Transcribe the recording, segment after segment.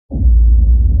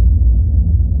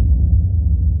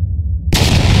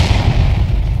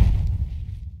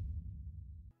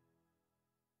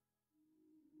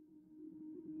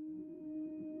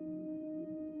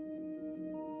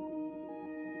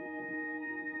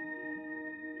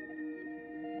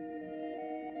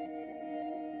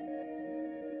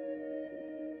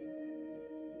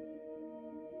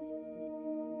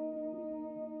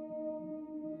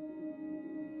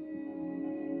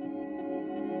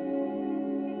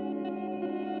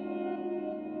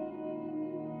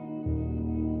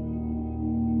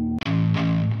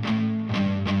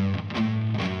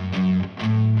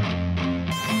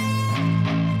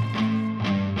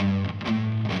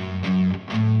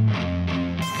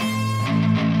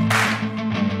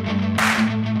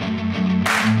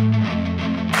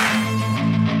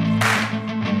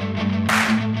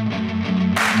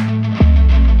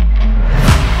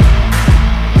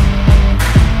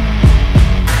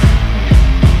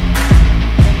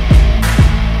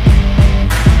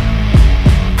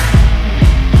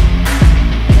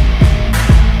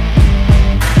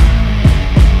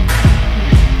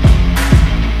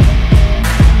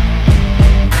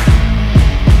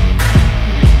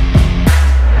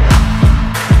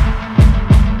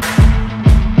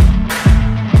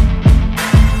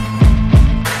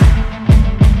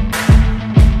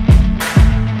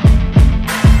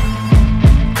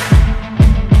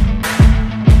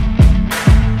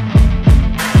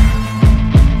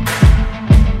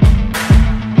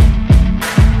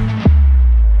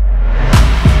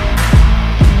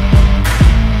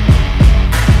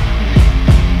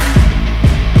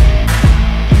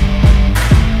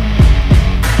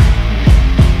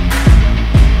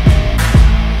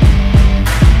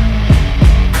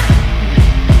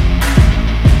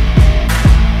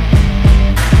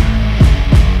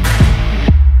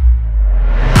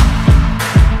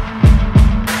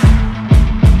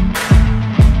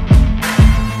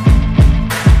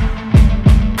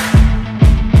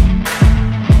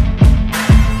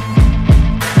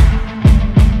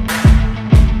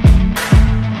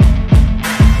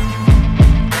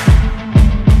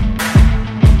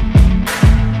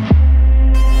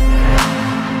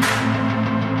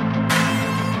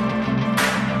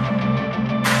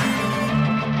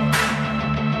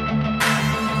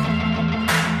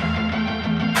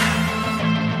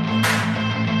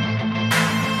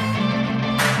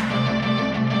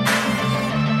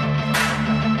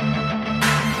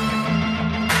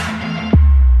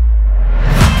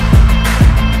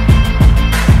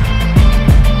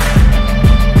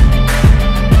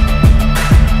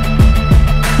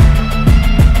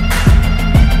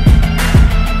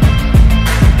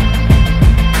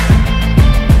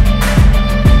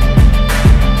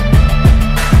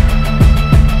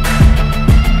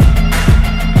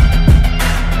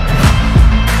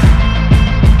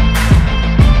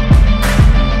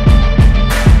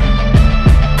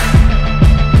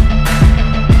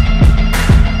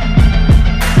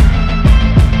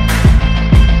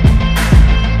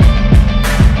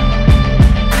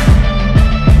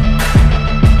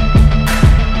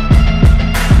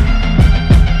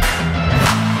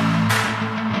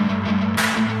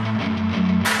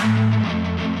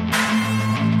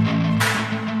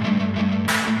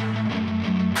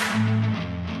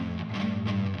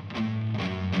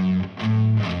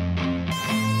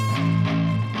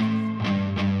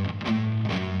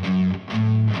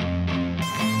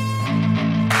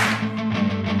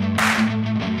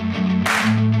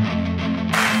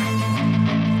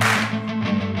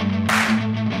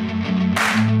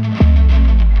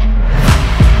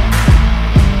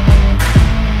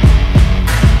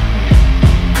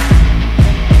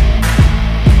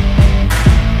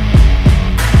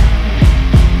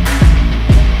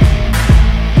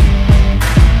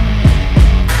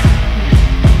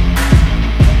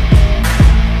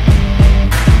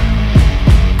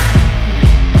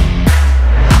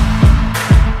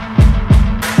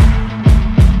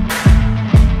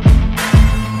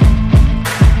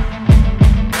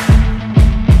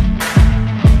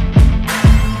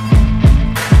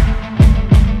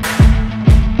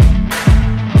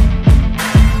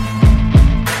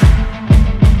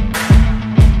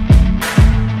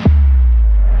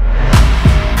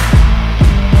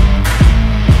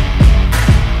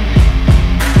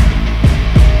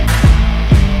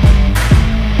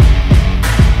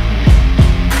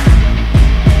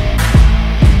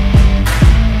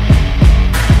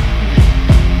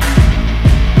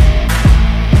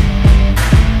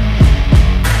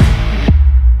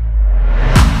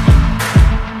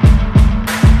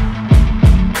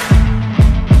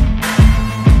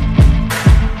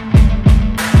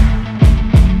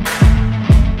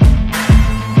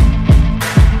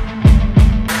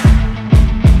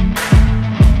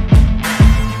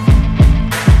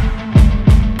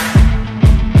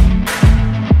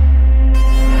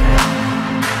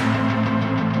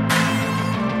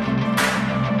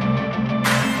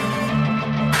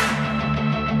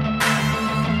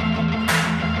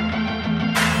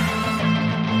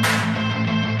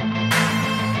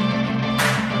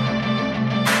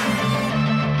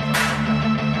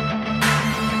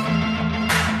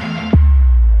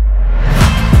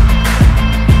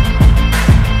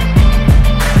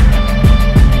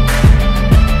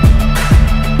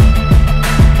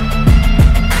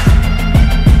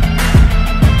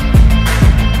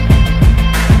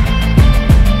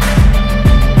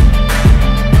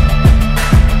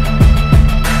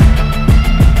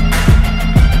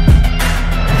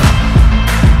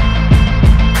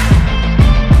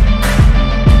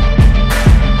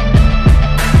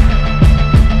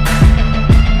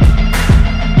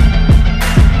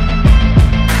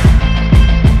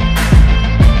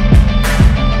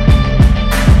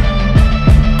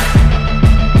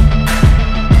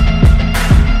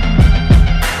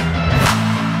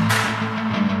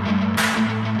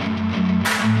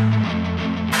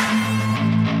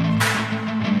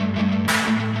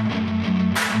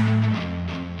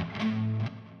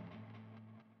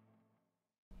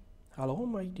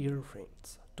my dear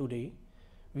friends. Today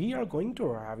we are going to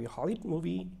review Hollywood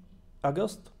movie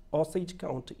Osage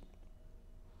County,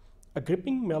 a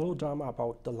gripping melodrama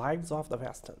about the lives of the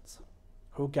Westerns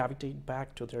who gravitate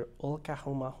back to their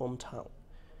Oklahoma hometown.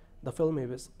 The film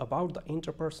is about the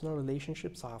interpersonal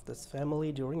relationships of this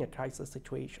family during a crisis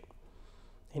situation.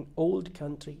 An old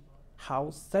country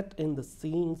house set in the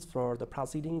scenes for the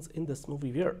proceedings in this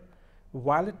movie where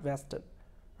Violet Weston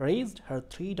raised her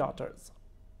three daughters,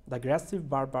 the aggressive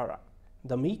Barbara,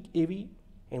 the meek Evie,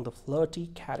 and the flirty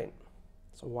Karen.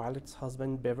 So Violet's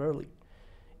husband Beverly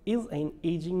is an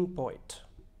aging poet.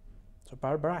 So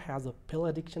Barbara has a pill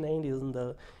addiction and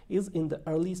is in the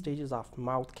early stages of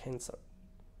mouth cancer.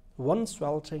 One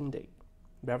sweltering day,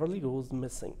 Beverly goes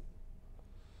missing,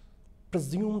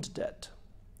 presumed dead.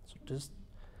 So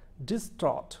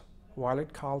distraught,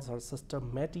 Violet calls her sister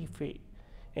Mattie Faye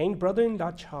and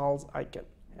brother-in-law Charles Aiken,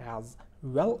 as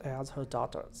well as her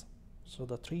daughters. So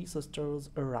the three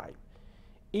sisters arrive.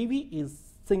 Evie is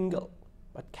single,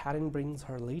 but Karen brings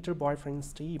her later boyfriend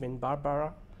Steve, and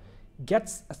Barbara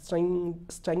gets a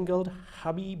strangled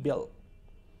hubby Bill,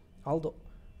 although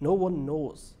no one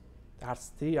knows that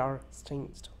they are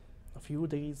estranged. A few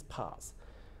days pass,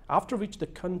 after which the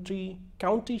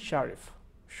county sheriff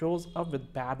shows up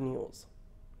with bad news.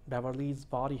 Beverly's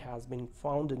body has been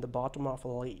found in the bottom of a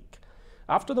lake.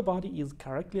 After the body is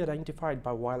correctly identified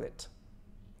by Violet,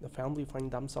 the family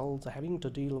find themselves having to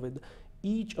deal with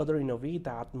each other in a way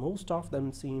that most of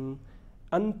them seem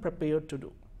unprepared to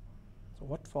do. So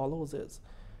what follows is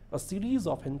a series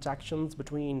of interactions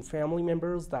between family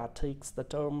members that takes the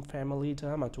term family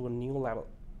drama to a new level.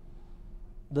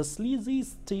 The sleazy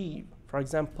Steve, for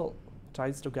example,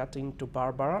 tries to get into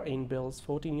Barbara and Bill's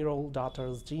 14-year-old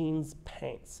daughter's jeans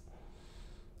pants.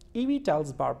 Evie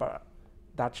tells Barbara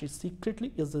that she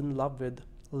secretly is in love with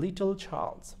little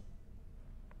Charles.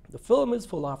 The film is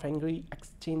full of angry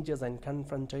exchanges and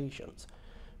confrontations,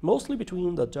 mostly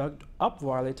between the drugged up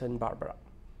Violet and Barbara,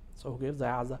 so who gives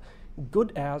as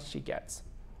good as she gets.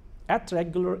 At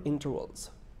regular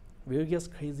intervals, various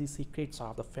crazy secrets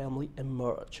of the family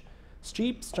emerge.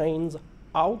 Streep strains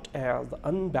out as the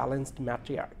unbalanced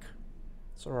matriarch.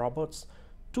 So Roberts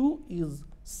too is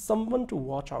someone to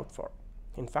watch out for.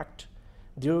 In fact,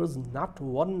 there is not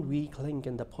one weak link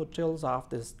in the portrayals of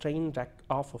this train wreck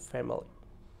of a family.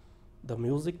 The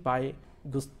music by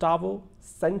Gustavo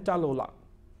Santaolalla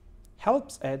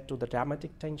helps add to the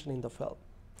dramatic tension in the film,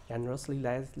 generously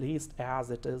laced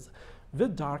as it is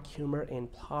with dark humor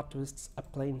and plot twists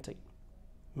aplenty.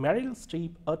 Meryl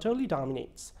Streep utterly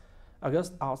dominates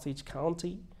Osage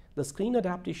County, the screen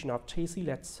adaptation of Tracy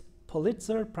Letts'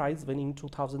 Pulitzer Prize-winning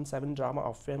 2007 drama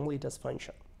of family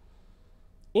dysfunction.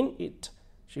 In it,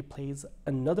 she plays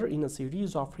another in a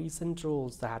series of recent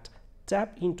roles that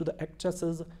tap into the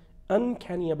actress's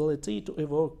uncanny ability to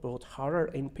evoke both horror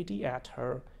and pity at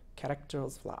her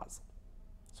character's flaws.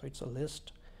 So it's a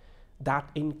list that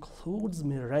includes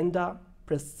Miranda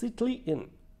Presley in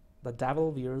The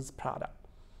Devil Wears Prada,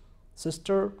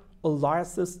 Sister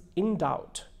Aloysius in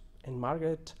Doubt, and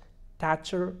Margaret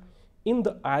Thatcher in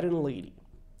The Iron Lady,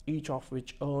 each of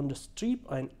which earned Streep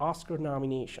an Oscar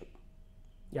nomination.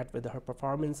 Yet with her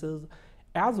performances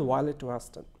as Violet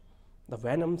Weston, the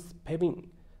venom-spewing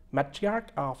matriarch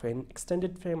of an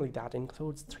extended family that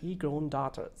includes three grown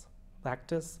daughters, the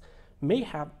actress may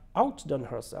have outdone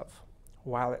herself.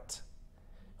 Violet,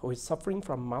 who is suffering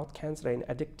from mouth cancer and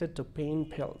addicted to pain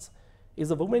pills, is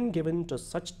a woman given to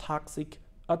such toxic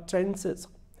utterances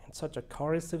and such a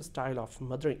corrosive style of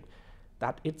mothering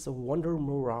that it's a wonder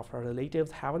more of her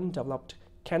relatives haven't developed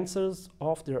cancers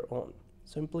of their own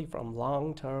simply from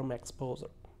long-term exposure.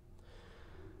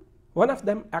 One of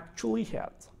them actually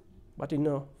has, but in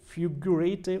a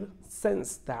figurative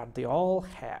sense that they all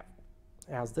have,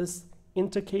 as this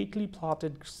intricately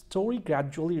plotted story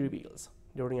gradually reveals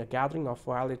during a gathering of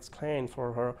Violet's clan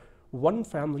for her one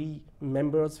family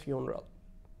member's funeral.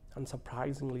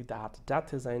 Unsurprisingly, that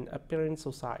death is an apparent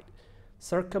suicide,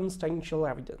 circumstantial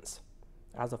evidence,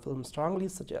 as the film strongly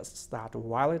suggests that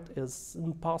Violet is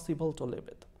impossible to live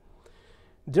with.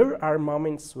 There are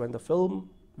moments when the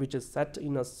film, which is set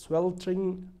in a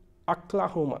sweltering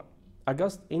Oklahoma,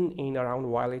 August in and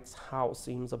around Violet's house,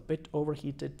 seems a bit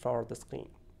overheated for the screen.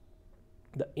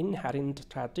 The inherent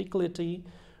tragicality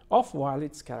of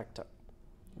Violet's character,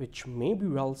 which may be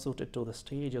well suited to the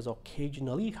stage, is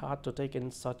occasionally hard to take in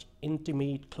such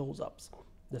intimate close-ups.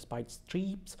 Despite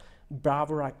Streep's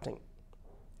bravado acting,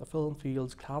 the film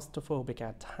feels claustrophobic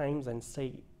at times and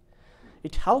saggy.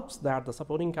 It helps that the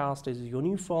supporting cast is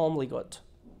uniformly good.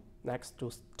 Next to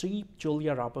Streep,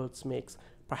 Julia Roberts makes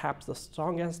perhaps the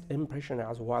strongest impression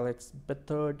as Violet's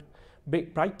battered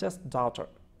brightest daughter,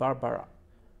 Barbara,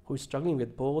 who is struggling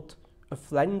with both a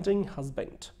fledgling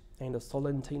husband and a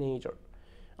sullen teenager,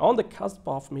 on the cusp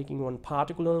of making one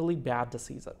particularly bad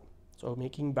decision, so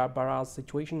making Barbara's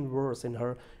situation worse in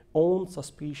her own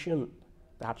suspicion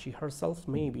that she herself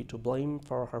may be to blame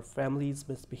for her family's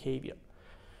misbehavior.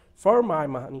 For my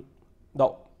money,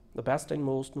 though, the best and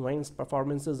most nuanced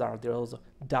performances are those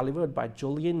delivered by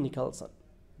Julianne Nicholson,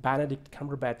 Benedict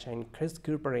Cumberbatch, and Chris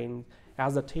Cooper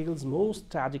as the tale's most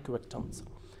tragic victims.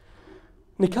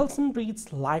 Nicholson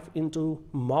breathes life into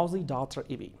mousy daughter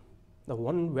Evie, the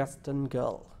one Western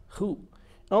girl who,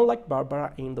 unlike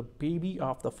Barbara and the baby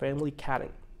of the family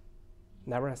Karen,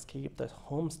 never escaped the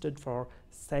homestead for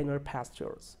saner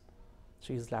pastures.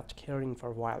 She is left caring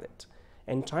for Violet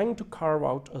and trying to carve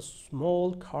out a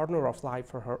small corner of life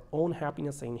for her own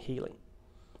happiness and healing.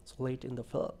 So late in the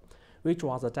film, which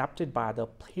was adapted by the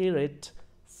playwright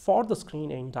for the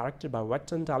screen and directed by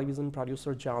veteran television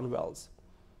producer John Wells,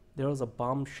 there is a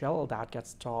bombshell that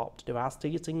gets dropped,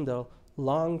 devastating the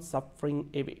long-suffering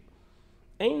Evie,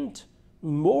 and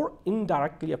more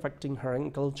indirectly affecting her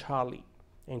uncle Charlie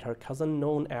and her cousin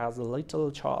known as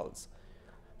Little Charles.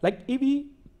 Like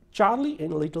Evie, Charlie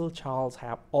and Little Charles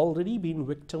have already been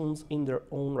victims in their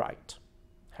own right,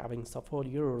 having suffered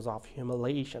years of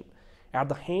humiliation at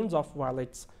the hands of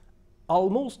Violet's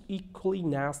almost equally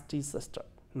nasty sister,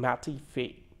 Mattie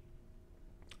Fay.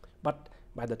 But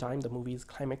by the time the movie's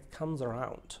climax comes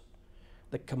around,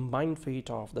 the combined fate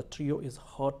of the trio is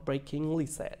heartbreakingly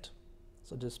sad.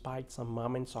 So despite some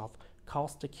moments of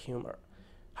caustic humor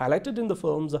highlighted in the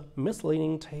film's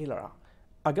misleading trailer,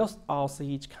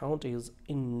 Osage County is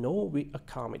in no way a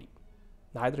comedy.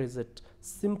 Neither is it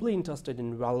simply interested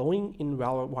in wallowing in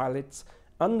Violet's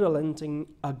unrelenting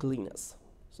ugliness.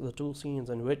 So the two scenes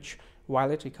in which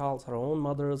Violet recalls her own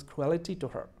mother's cruelty to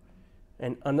her,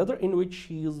 and another in which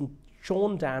she is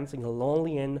shown dancing a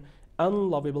lonely and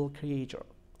unlovable creature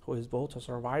who is both a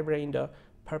survivor and a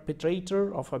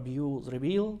perpetrator of abuse,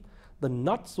 reveal the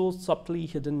not so subtly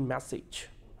hidden message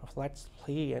of Let's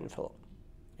Play and Film.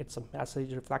 It's a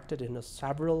message reflected in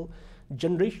several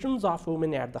generations of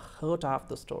women at the heart of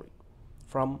the story,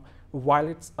 from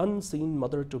Violet's unseen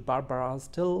mother to Barbara's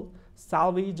still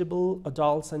salvageable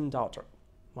adolescent daughter.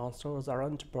 Monsters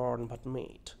aren't born but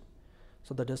made.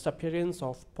 So the disappearance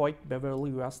of poet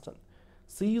Beverly Weston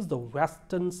sees the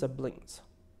Weston siblings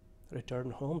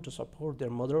return home to support their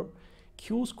mother,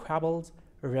 cue squabbles,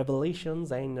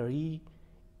 revelations, and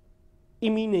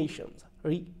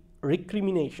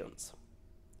recriminations.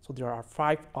 So there are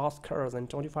 5 Oscars and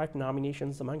 25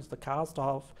 nominations amongst the cast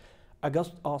of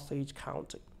Osage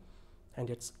County, and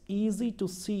it's easy to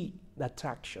see that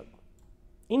traction.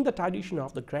 In the tradition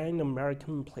of the grand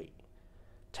American play,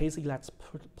 Tracy Letts'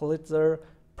 Pulitzer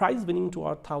Prize-winning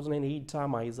 2008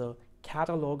 drama is a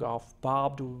catalogue of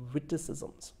barbed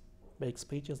witticisms, big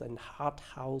speeches, and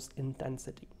hot-house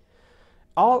intensity,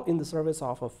 all in the service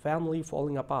of a family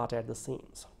falling apart at the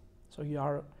seams. So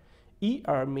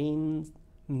E.R.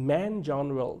 Man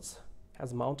John Wells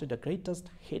has mounted the greatest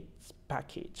hits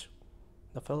package.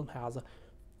 The film has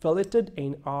filleted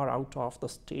an hour out of the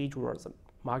stage version,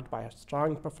 marked by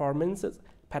strong performances,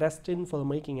 pedestrian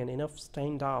filmmaking, and enough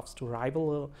standoffs to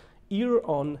rival a year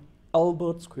on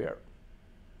Albert Square.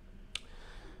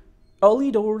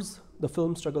 Early doors, the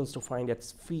film struggles to find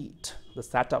its feet. The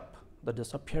setup, the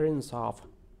disappearance of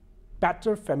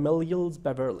paterfamilias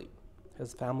Beverly.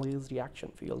 His family's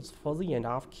reaction feels fuzzy and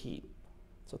off-key.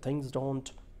 So things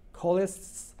don't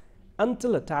coalesce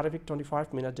until a terrific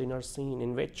 25-minute dinner scene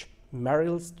in which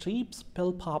Meryl Streep's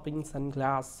pill-popping,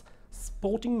 sunglass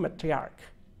sporting matriarch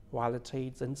Violet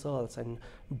trades insults and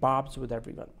barbs with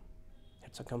everyone.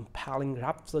 It's a compelling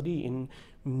rhapsody in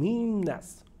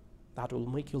meanness that will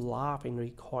make you laugh and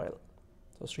recoil.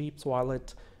 So Streep's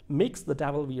Violet makes the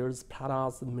Devil Wears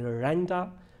Prada's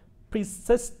Miranda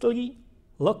precisely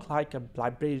look like a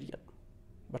librarian.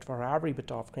 But for every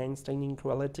bit of grandstanding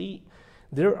cruelty,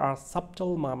 there are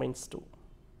subtle moments too.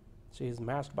 She is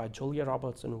matched by Julia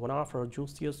Roberts in one of her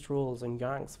juiciest roles in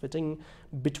Young's, flitting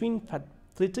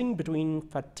between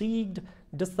fatigued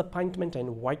disappointment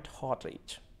and white-hot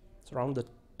rage. So around the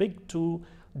big two,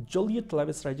 Juliette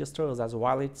Lewis registers as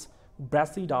Violet's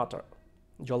brassy daughter.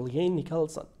 Julianne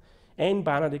Nicholson and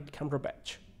Benedict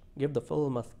Cumberbatch give the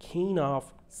film a skein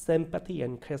of sympathy,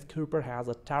 and Chris Cooper has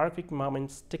a terrific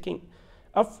moment sticking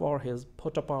up for his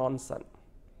put-upon son.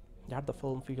 Yet the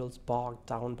film feels bogged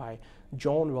down by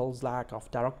John Wells' lack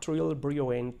of directorial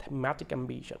brio and thematic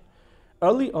ambition.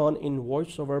 Early on in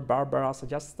voiceover, Barbara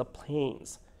suggests the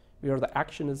plains, where the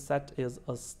action is set, is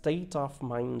a state of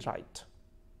mind right.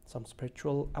 Some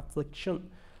spiritual affliction,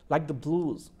 like the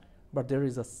blues, but there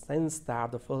is a sense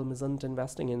that the film isn't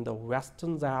investing in the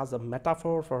westerns as a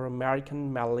metaphor for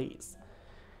American malaise.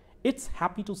 It's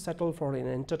happy to settle for an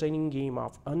entertaining game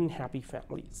of unhappy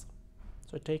families.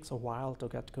 So it takes a while to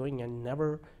get going and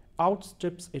never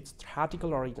outstrips its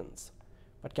theatrical origins,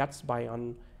 but gets by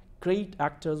on great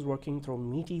actors working through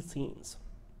meaty scenes.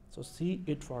 So see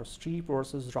it for Streep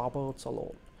versus Roberts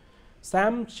alone.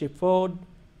 Sam Shepard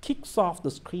kicks off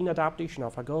the screen adaptation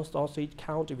of August Osage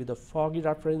County with a foggy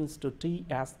reference to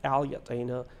T.S. Eliot and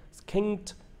a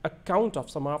skinned account of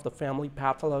some of the family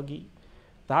pathology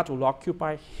that will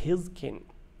occupy his kin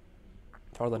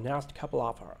for the next couple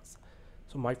of hours.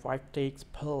 So my wife takes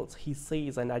pills, he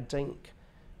says, and I drink.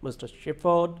 Mr.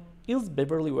 Shepard is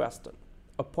Beverly Weston,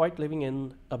 a poet living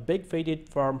in a big faded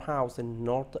farmhouse in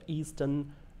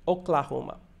northeastern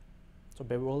Oklahoma. So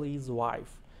Beverly's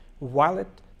wife,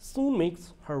 Violet, soon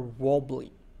makes her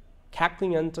wobbly,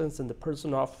 cackling entrance in the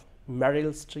person of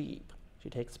Meryl Streep. She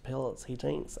takes pills, he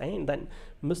drinks, and then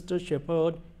Mr.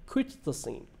 Shepard quits the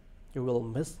scene. You will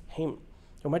miss him.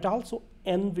 You might also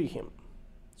envy him.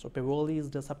 So Beverly's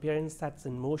disappearance sets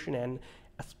in motion an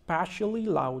especially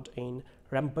loud and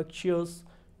rambunctious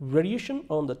variation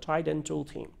on the tried-and-true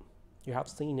theme. You have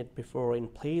seen it before in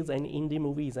plays and indie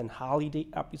movies and holiday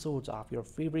episodes of your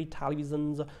favorite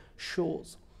television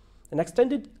shows. An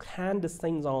extended clan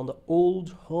descends on the old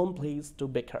home place to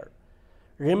bicker,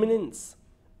 reminisce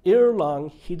year-long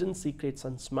hidden secrets,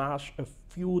 and smash a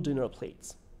few dinner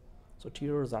plates. So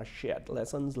tears are shed,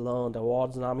 lessons learned,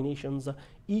 awards nominations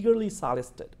eagerly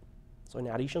solicited. So in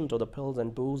addition to the pills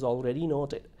and booze already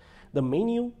noted, the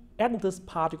menu at this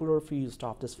particular feast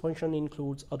of dysfunction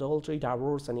includes adultery,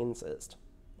 divorce, and incest.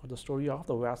 For the story of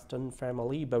the Weston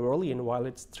family, Beverly and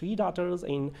Violet's three daughters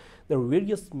and their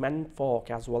various menfolk,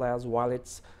 as well as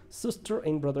Violet's sister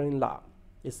and brother-in-law,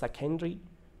 is secondary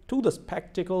to the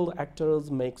spectacle actors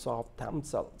makes of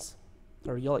themselves.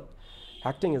 Really,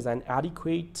 acting is an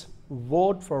adequate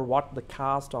word for what the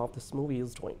cast of this movie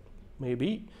is doing.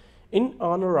 Maybe in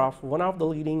honor of one of the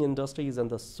leading industries in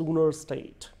the Sooner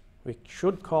State, we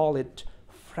should call it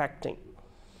fracking.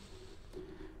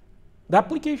 The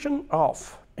application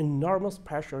of enormous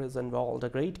pressure is involved. A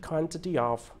great quantity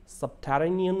of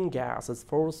subterranean gas is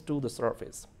forced to the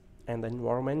surface, and the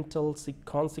environmental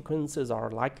consequences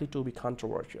are likely to be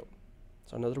controversial.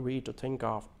 So another way to think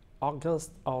of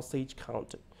August Osage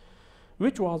County,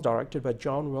 which was directed by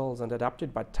John Wells and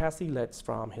adapted by Tracy Letts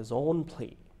from his own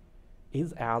play,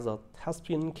 is as a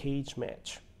thespian cage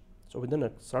match. So within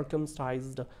a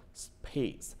circumcised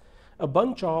space, a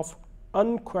bunch of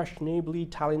unquestionably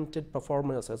talented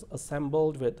performers is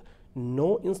assembled with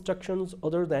no instructions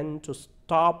other than to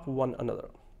stop one another.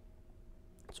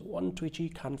 So one twitchy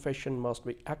confession must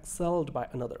be excelled by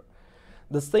another.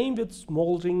 The same with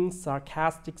smoldering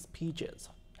sarcastic speeches,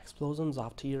 explosions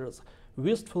of tears,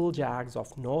 wistful jags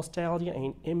of nostalgia,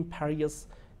 and imperious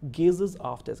gazes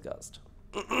of disgust.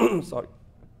 Sorry.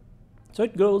 So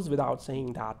it goes without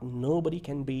saying that nobody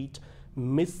can beat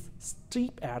Miss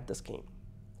Streep at this game.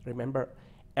 Remember,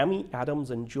 Amy Adams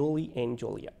in Julie and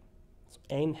Juliette, so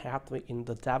Anne Hathaway in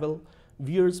The Devil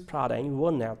Wears Prada, and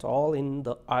Ewan at all in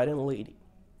The Iron Lady.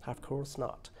 Of course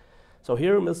not. So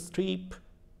here Miss Streep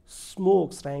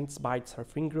smokes, ranks, bites her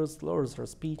fingers, slurs her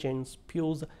speech, and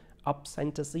spews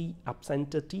obscenities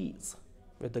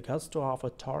with the gusto of a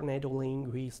tornado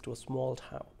laying waste to a small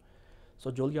town.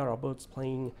 So Julia Roberts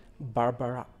playing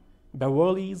Barbara,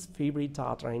 Beverly's favorite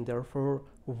daughter and therefore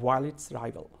Violet's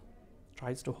rival,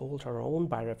 tries to hold her own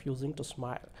by refusing to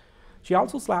smile. She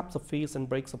also slaps a face and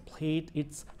breaks a plate.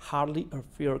 It's hardly a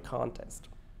fair contest,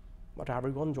 but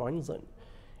everyone joins in.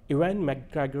 Ewan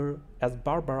McGregor as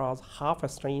Barbara's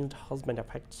half-estranged husband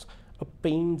affects a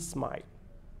pained smile.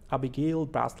 Abigail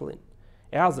Breslin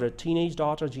as her teenage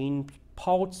daughter Jean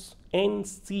pouts and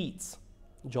seats.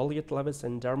 Juliette Lewis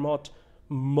and Dermot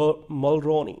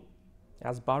Mulroney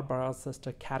as Barbara's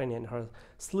sister Karen and her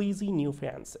sleazy new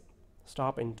fiancé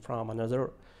stop in from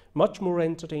another, much more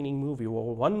entertaining movie,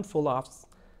 one full of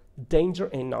danger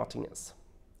and naughtiness.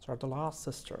 So the last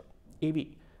sister,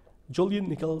 Abby, Julianne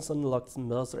Nicholson looks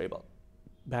miserable.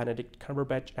 Benedict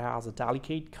Cumberbatch as a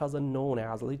delicate cousin known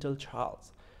as Little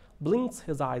Charles blinks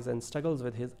his eyes and struggles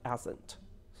with his accent.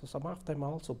 So some of them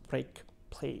also break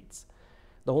plates.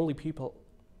 The only people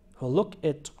who look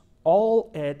it all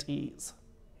at ease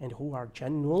and who are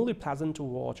genuinely pleasant to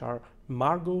watch are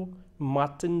Margo,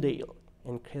 Martindale,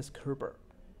 and Chris Kerber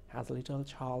as Little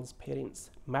Charles'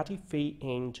 parents, Mattie Faye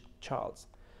and Charles.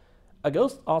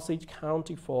 August Osage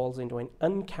County falls into an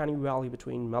uncanny valley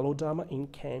between melodrama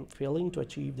and camp, failing to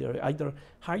achieve either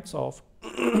heights of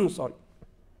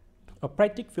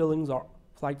operatic feelings or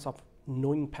flights of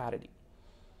knowing parody.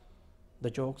 The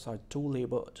jokes are too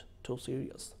labored, too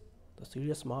serious. The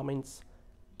serious moments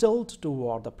tilt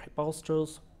toward the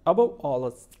preposterous, above all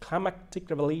a climactic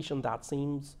revelation that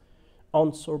seems,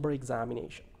 on sober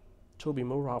examination, to be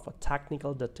more of a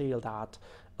technical detail than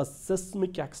a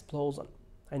seismic explosion.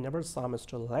 I never saw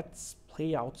Mr. Letts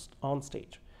play out on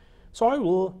stage, so I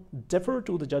will defer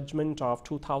to the judgment of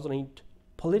 2008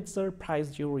 Pulitzer Prize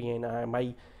jury and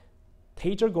my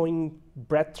theater-going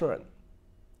brethren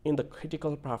in the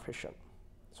critical profession.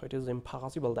 So it is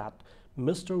impossible that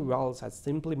Mr. Wells has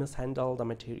simply mishandled the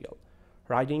material,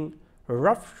 riding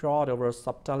roughshod over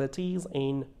subtleties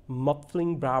and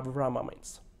muffling bravura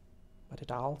moments. But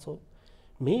it also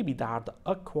may be that the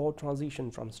awkward transition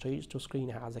from stage to screen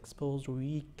has exposed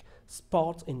weak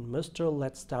spots in Mr.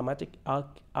 Letts' dramatic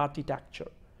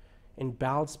architecture and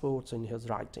bald spots in his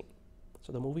writing.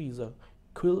 So the movie is a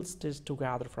quilt stitched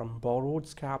together from borrowed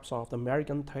scraps of the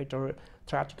American theater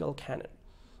theatrical canon,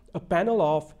 a panel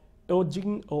of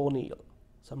Eugene O'Neill,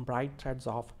 some bright threads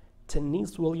of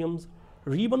Tennessee Williams,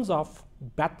 ribbons of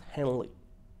Beth Henley,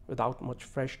 without much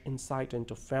fresh insight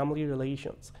into family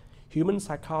relations, human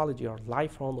psychology, or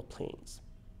life on the plains.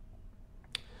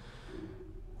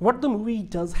 What the movie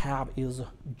does have is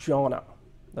Jonna,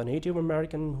 the Native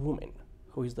American woman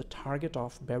who is the target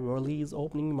of Beverly's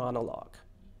opening monologue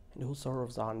and who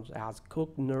serves on as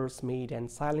cook, nurse, maid,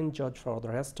 and silent judge for the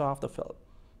rest of the film.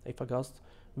 If August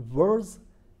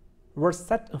were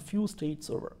set a few states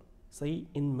over, say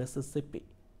in Mississippi,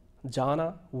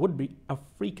 Jonna would be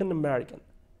African American,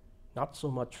 not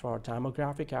so much for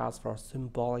demographic as for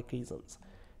symbolic reasons.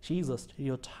 She is a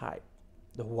stereotype,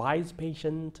 the wise,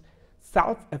 patient,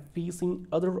 self-effacing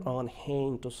other on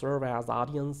hand to serve as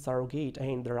audience surrogate,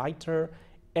 and the writer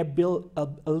Abigail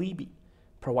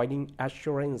providing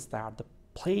assurance that the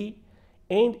play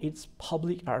and its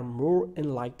public are more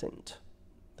enlightened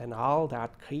than all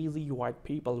that crazy white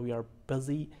people we are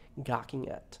busy gawking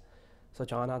at. So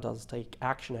Jonna does take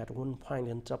action at one point,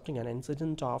 interrupting an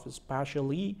incident of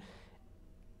especially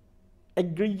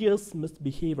egregious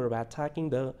misbehavior by attacking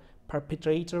the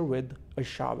perpetrator with a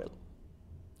shovel.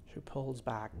 She pulls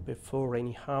back before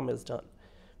any harm is done,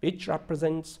 which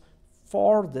represents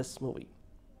for this movie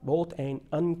both an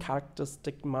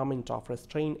uncharacteristic moment of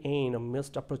restraint and a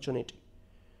missed opportunity.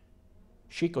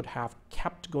 She could have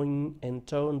kept going and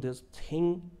turned this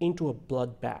thing into a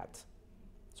bloodbath,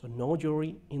 so no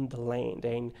jury in the land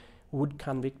and would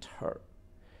convict her.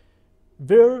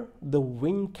 Where the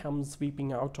wind comes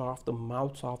sweeping out of the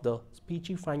mouths of the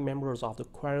speechifying members of the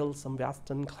quarrelsome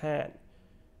Western clan,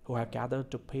 who have gathered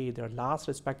to pay their last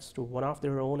respects to one of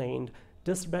their own and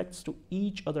disrespects to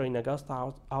each other in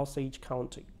Augusta, Osage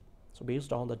County. So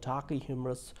based on the darkly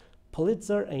humorous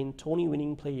Pulitzer and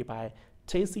Tony-winning play by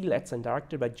Tracy Letts and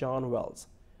directed by John Wells,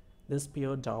 this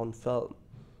pared-down film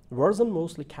version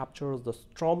mostly captures the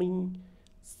storming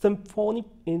symphonic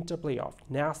interplay of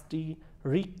nasty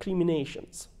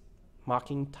recriminations,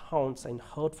 mocking taunts, and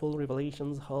hurtful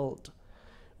revelations hurled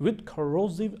with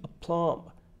corrosive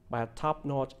aplomb by a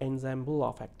top-notch ensemble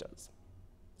of actors.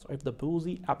 So if the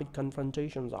boozy epic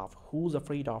confrontations of Who's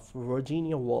Afraid of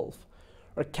Virginia Woolf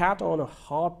or Cat on a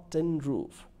Hot Tin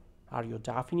Roof are your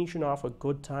definition of a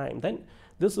good time, then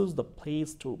this is the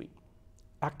place to be.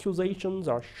 Accusations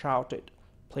are shouted,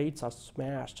 plates are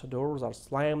smashed, doors are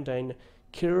slammed, and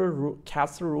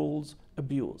casseroles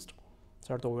abused.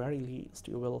 So at the very least,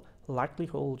 you will likely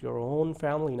hold your own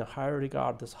family in a higher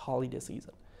regard this holiday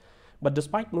season. But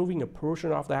despite moving a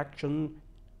portion of the action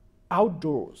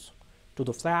outdoors to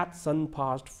the flat,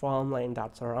 sun-parched farmland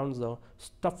that surrounds the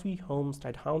stuffy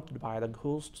homestead haunted by the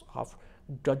ghosts of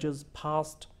grudges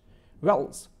past,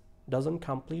 Wells doesn't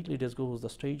completely disguise the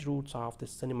stage roots of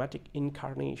this cinematic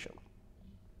incarnation.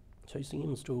 So he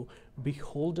seems to be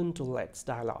beholden to Letts'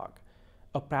 dialogue,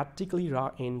 a practically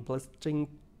raw and blistering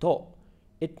though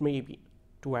it may be,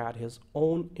 to add his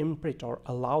own imprint or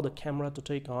allow the camera to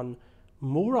take on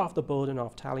more of the burden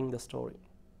of telling the story.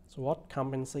 So what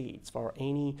compensates for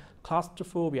any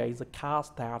claustrophobia is a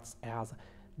cast that's as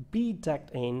bedecked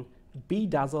and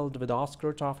bedazzled with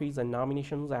Oscar trophies and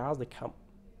nominations as they come.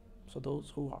 So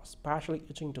those who are especially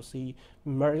itching to see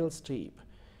Meryl Streep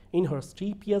in her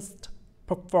steepiest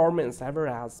performance ever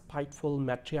as spiteful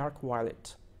matriarch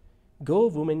Violet, go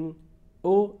woman,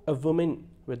 oh a woman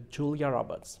with Julia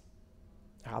Roberts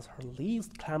as her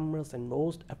least glamorous and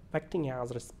most affecting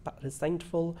as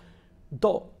resentful,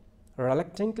 though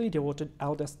reluctantly devoted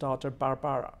eldest daughter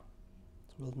Barbara,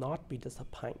 will not be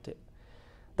disappointed.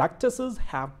 The actresses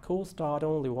have co-starred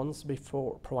only once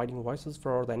before, providing voices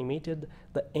for the animated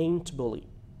The Aunt Bully.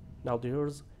 Now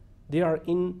they are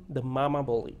in The Mama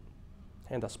Bully,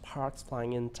 and the sparks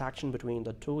flying interaction between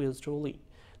the two is truly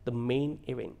the main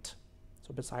event.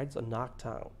 So besides a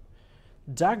knockdown,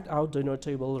 decked out dinner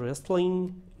table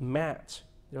wrestling match,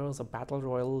 there was a battle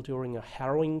royal during a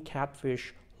harrowing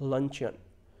catfish luncheon.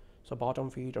 So bottom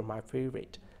feet are my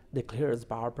favorite, declares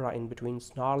Barbara in between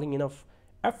snarling enough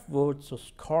F words to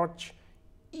scorch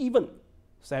even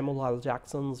Samuel L.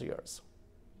 Jackson's ears.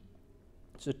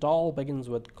 So it all begins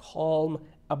with calm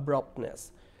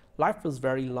abruptness. Life is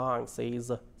very long,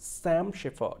 says Sam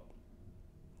Shepard.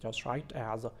 Just right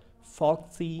as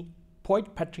folksy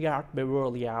poet patriarch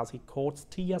Beverly as he quotes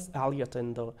T.S. Eliot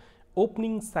in the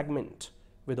opening segment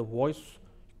with a voice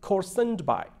coarsened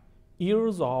by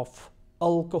years of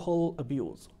alcohol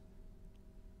abuse.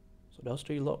 So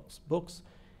dusty looks, books,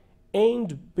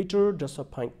 and bitter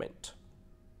disappointment.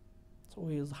 So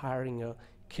he is hiring a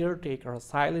caretaker, a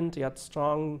silent yet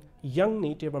strong young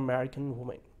Native American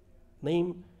woman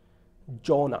named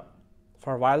Jonah.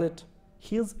 For Violet,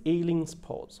 his ailing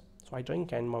spouse. So I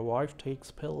drink and my wife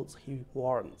takes pills, he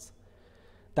warns.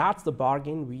 That's the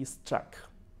bargain we struck.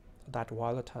 That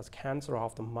Violet has cancer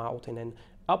of the mouth in an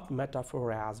up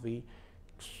metaphor, as we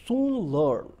soon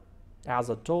learn, as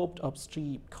a doped up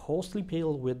Streep, costly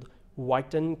pale with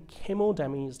whitened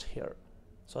chemo-damaged hair,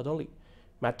 suddenly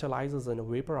materializes in a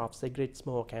vapor of cigarette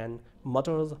smoke and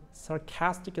mutters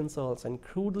sarcastic insults and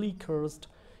crudely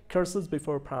curses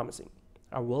before promising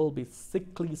a will be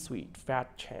sickly sweet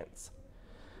fat chance.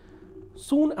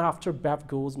 Soon after, Bev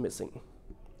goes missing.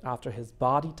 After his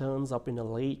body turns up in a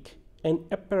lake in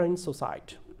apparent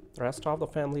suicide, the rest of the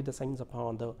family descends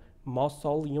upon the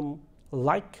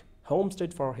mausoleum-like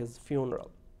homestead for his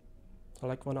funeral.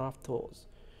 Like one of those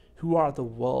Who Are the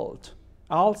World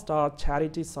all-star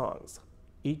charity songs.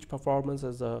 Each performance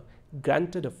is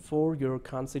granted a 4-year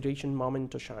consideration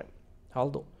moment to shine,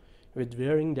 although with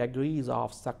varying degrees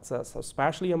of success,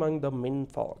 especially among the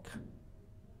menfolk.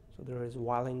 So there is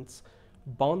Violet's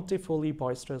bountifully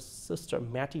boisterous sister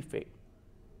Mattie Fay.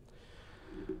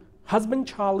 Husband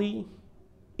Charlie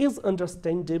is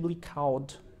understandably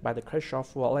cowed by the crush of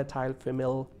volatile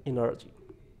female energy.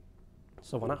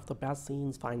 So one of the best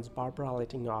scenes finds Barbara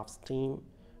letting off steam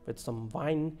with some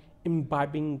wine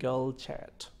imbibing girl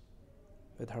chat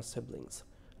with her siblings,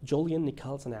 Julianne,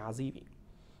 Nicholson, and Evie,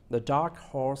 the dark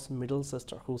horse middle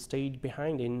sister who stayed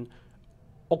behind in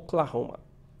Oklahoma,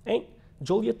 and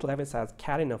Juliette Lewis as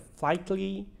Karen, a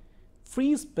flightly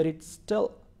free spirit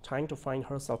still trying to find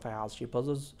herself as she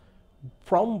buzzes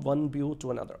from one view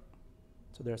to another.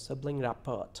 So their sibling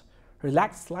rapport,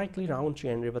 relaxed, slightly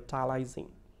raunchy and revitalizing,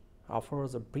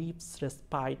 offers a brief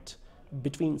respite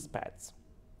between spats.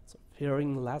 So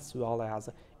faring less well as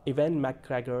Ewan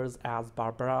McGregor's as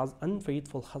Barbara's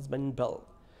unfaithful husband Bill,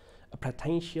 a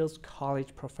pretentious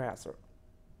college professor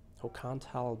who can't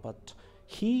help but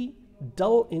he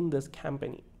dull in this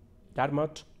company.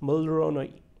 Dermot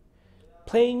Mulroney,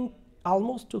 playing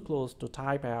almost too close to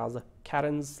type as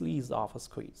Karen's sleaze of a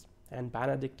squeeze, and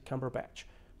Benedict Cumberbatch,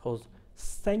 whose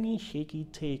semi-shaky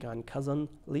take on cousin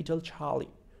Little Charlie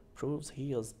proves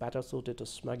he is better suited to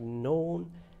smug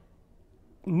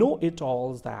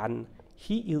know-it-alls than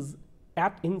he is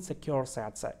at insecure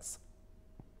sad sex.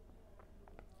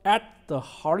 At the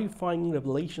horrifying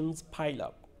revelations pile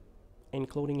up,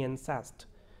 including incest,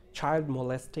 child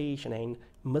molestation, and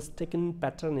mistaken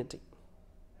paternity,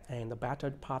 and the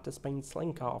battered participants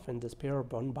slink off in despair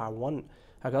one by one.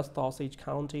 Augusta Osage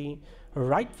County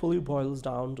rightfully boils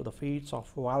down to the fates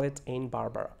of Violet and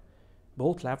Barbara,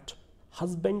 both left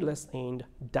husbandless and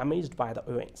damaged by the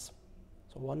events.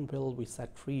 So one will be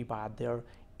set free by their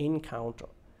encounter,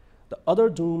 the other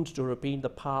doomed to repeat the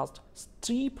past.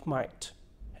 Streep might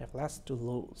have less to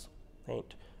lose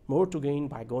and more to gain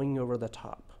by going over the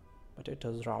top, but it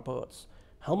is Roberts,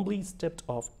 humbly stripped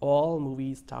of all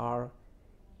movie star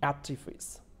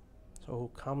artifice, so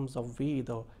who comes away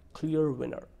the clear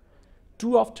winner.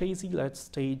 2 of Tracy Letts'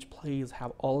 stage plays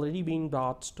have already been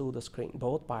brought to the screen,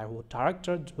 both by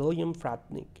director William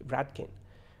Friedkin,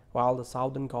 while the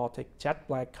Southern Gothic jet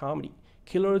black comedy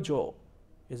Killer Joe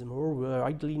is more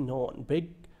widely known. Big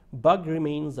Bug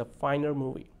remains a finer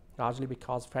movie, largely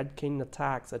because Friedkin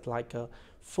attacks it like a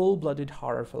full-blooded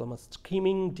horror film, a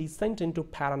screaming descent into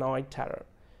paranoid terror.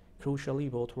 Crucially,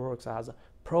 both works as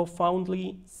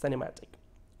profoundly cinematic,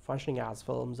 functioning as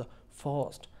films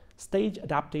first, stage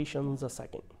adaptations a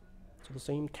second. So the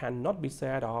same cannot be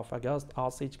said of Augusta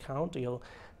Osage County, a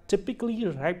typically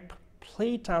ripe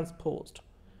play transposed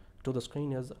to the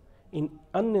screen is in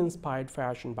uninspired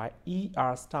fashion by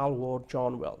E.R. stalwart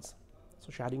John Wells, so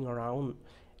shedding around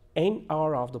an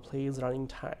hour of the play's running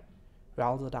time.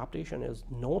 Wells' adaptation is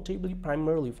notably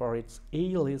primarily for its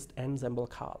A-list ensemble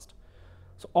cast,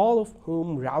 so all of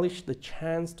whom relish the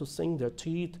chance to sink their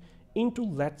teeth into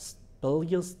Letts'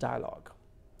 bilious dialogue.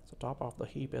 So top of the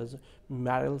heap is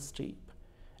Meryl Streep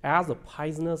as a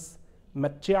poisonous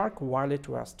matriarch Violet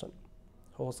Weston,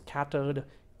 whose scattered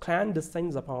clan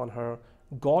descends upon her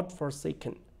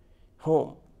god-forsaken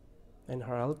home, and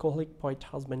her alcoholic poet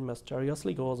husband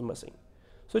mysteriously goes missing.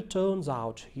 So it turns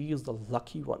out he is the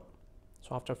lucky one.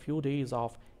 So after a few days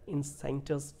of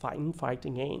incentives,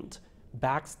 fighting and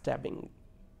backstabbing,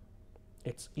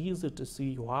 it's easy to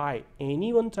see why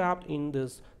anyone trapped in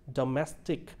this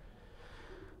domestic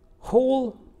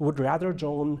hole would rather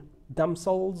drown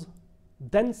themselves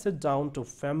than sit down to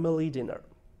family dinner.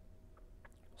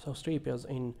 So Streep is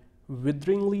in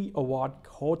witheringly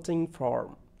award-courting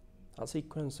form. A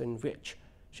sequence in which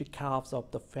she carves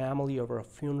up the family over a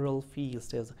funeral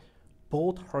feast is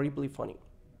both horribly funny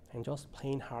and just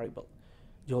plain horrible.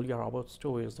 Julia Roberts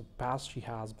too is the best she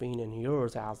has been in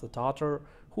years as the daughter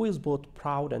who is both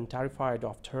proud and terrified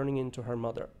of turning into her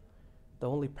mother, the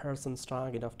only person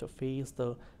strong enough to face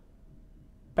the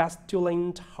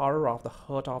pestilent horror of the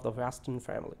hurt of the Weston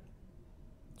family.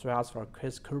 So as for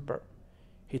Chris Cooper,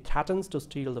 he threatens to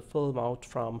steal the film out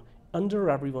from under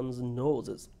everyone's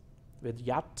noses with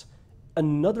yet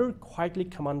another quietly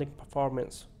commanding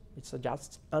performance which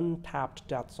suggests untapped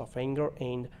depths of anger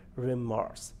and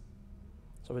remorse.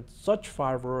 So with such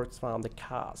fireworks from the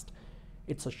cast,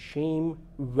 it's a shame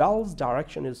Wells'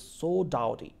 direction is so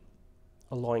dowdy,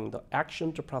 allowing the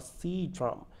action to proceed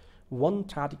from one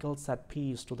theatrical set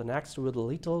piece to the next with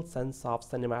little sense of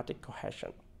cinematic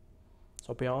cohesion.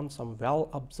 So beyond some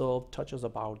well-observed touches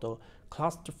about the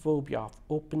claustrophobia of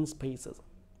open spaces,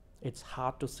 it's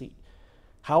hard to see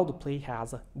how the play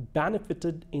has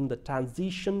benefited in the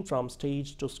transition from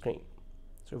stage to screen.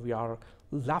 So we are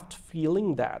left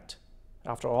feeling that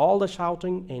after all the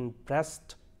shouting and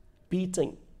breast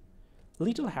beating,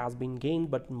 little has been gained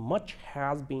but much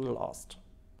has been lost.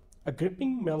 A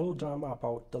gripping melodrama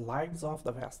about the lives of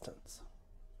the Westons,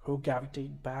 who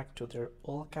gravitate back to their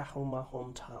Oklahoma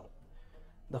hometown.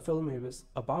 The film is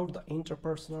about the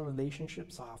interpersonal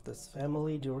relationships of this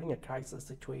family during a crisis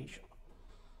situation.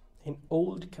 An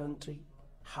old country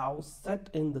house set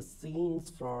in the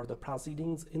scenes for the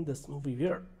proceedings in this movie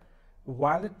where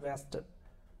Violet Weston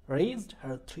raised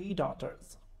her three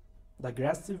daughters, the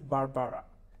aggressive Barbara,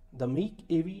 the meek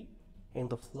Evie, and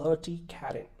the flirty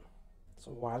Karen.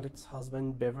 So Violet's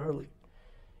husband Beverly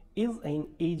is an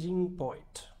aging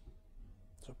poet.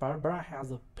 So Barbara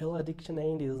has a pill addiction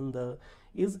and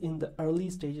is in the early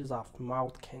stages of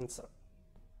mouth cancer.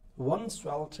 One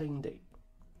sweltering day,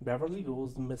 Beverly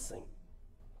goes missing,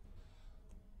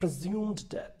 presumed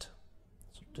dead.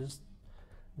 So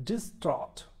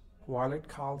distraught, Violet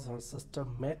calls her sister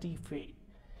Mattie Faye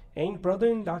and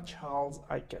brother-in-law Charles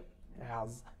Aiken,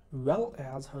 as well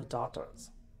as her daughters.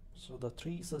 So the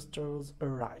three sisters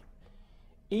arrive.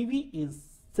 Evie is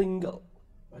single,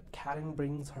 but Karen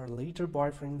brings her later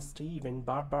boyfriend Steve, and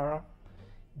Barbara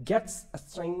gets a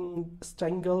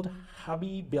strangled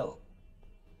hubby Bill,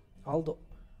 although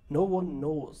no one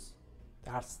knows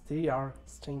that they are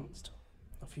estranged.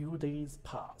 A few days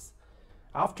pass,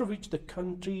 after which the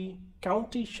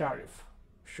county sheriff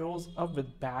shows up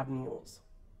with bad news.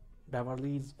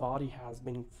 Beverly's body has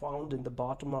been found in the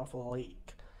bottom of a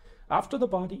lake. After the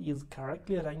body is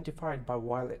correctly identified by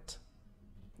Violet,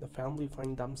 the family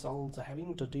find themselves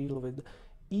having to deal with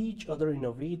each other in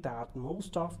a way that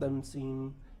most of them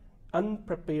seem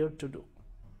unprepared to do.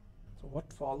 So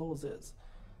what follows is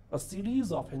a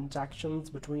series of interactions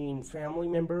between family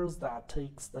members that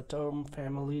takes the term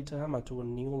family drama to a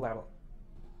new level.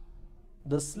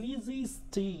 The sleazy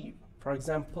Steve, for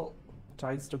example,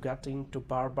 tries to get into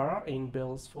Barbara and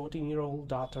Bill's 14-year-old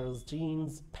daughter's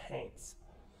jeans pants.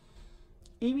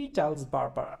 Evie tells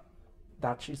Barbara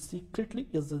that she secretly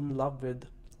is in love with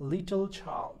little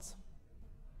Charles.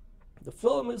 The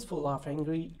film is full of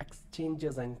angry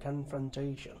exchanges and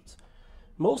confrontations,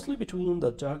 mostly between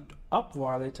the drugged up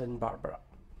Violet and Barbara,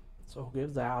 so who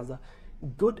gives as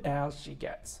good as she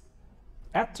gets.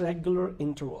 At regular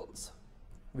intervals,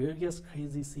 various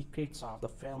crazy secrets of the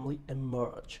family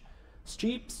emerge.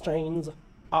 Streep strains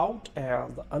out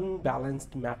as the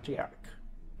unbalanced matriarch.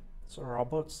 So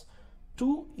Roberts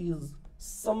too is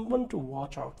someone to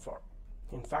watch out for.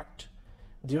 In fact,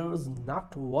 there is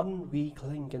not one weak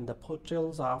link in the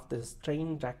portrayals of this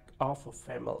train wreck of a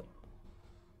family.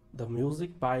 The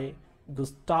music by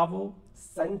Gustavo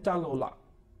Santaolalla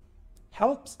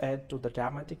helps add to the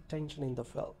dramatic tension in the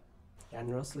film,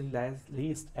 generously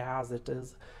laced as it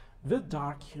is with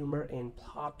dark humor and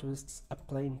plot twists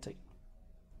aplenty.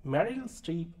 Meryl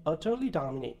Streep utterly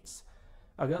dominates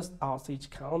Osage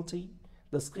County,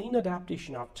 the screen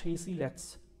adaptation of Tracy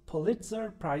Letts'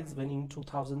 Pulitzer Prize-winning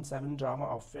 2007 drama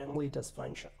of family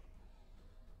dysfunction.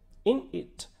 In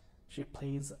it, she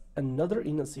plays another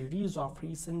in a series of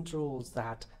recent roles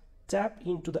that tap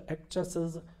into the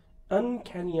actress's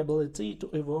uncanny ability to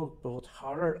evoke both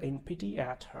horror and pity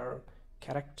at her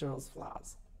character's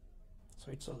flaws.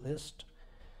 So it's a list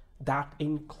that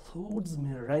includes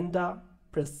Miranda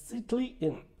Presley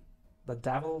in The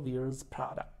Devil Wears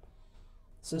Prada,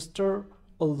 Sister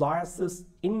Aloysius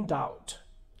in Doubt,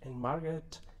 and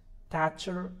Margaret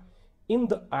Thatcher in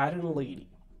The Iron Lady,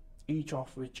 each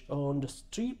of which earned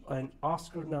Streep an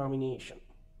Oscar nomination.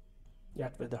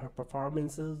 Yet with her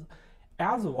performances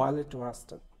as Violet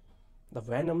Weston, the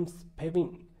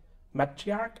venom-spewing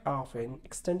matriarch of an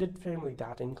extended family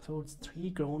that includes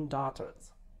 3 grown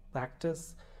daughters, the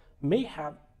actress may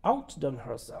have outdone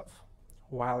herself.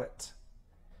 Violet,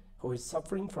 who is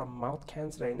suffering from mouth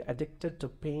cancer and addicted to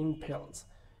pain pills,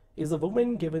 is a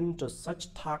woman given to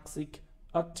such toxic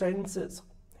utterances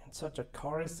and such a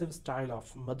corrosive style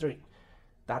of mothering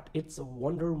that it's a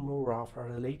wonder more of her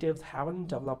relatives haven't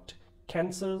developed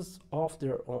cancers of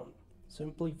their own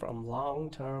simply from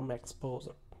long-term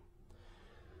exposure.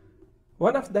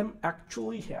 One of them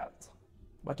actually has,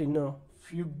 but in a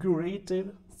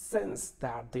figurative sense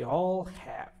that they all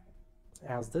have,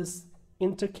 as this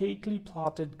intricately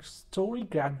plotted story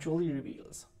gradually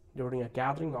reveals. During a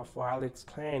gathering of Violet's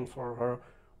clan for her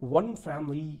one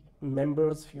family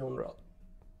member's funeral,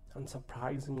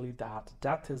 unsurprisingly that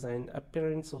death is an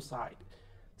apparent suicide,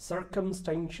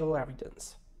 circumstantial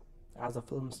evidence, as the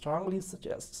film strongly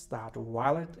suggests that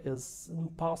Violet is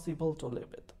impossible to live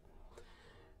with.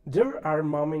 There are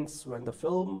moments when the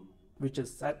film, which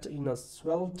is set in a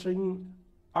sweltering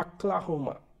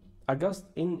Oklahoma, August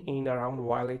in and around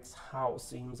Violet's house,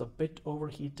 seems a bit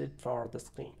overheated for the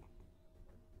screen.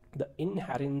 The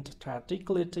inherent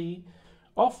tragicality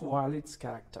of Violet's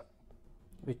character,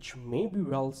 which may be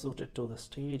well suited to the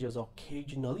stage, is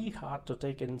occasionally hard to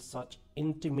take in such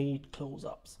intimate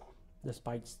close-ups.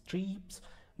 Despite Streep's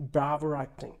bravado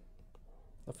acting,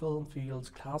 the film feels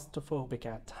claustrophobic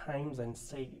at times and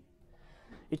steady.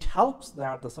 It helps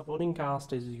that the supporting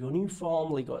cast is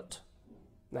uniformly good.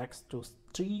 Next to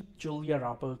Streep, Julia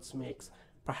Roberts makes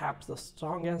perhaps the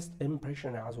strongest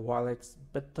impression as Violet's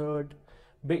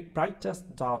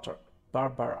brightest daughter,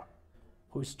 Barbara,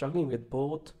 who is struggling with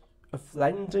both a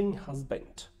fledgling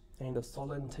husband and a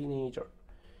sullen teenager,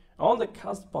 on the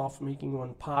cusp of making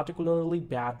one particularly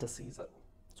bad decision,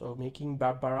 so making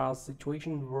Barbara's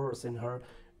situation worse in her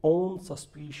own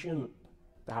suspicion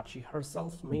that she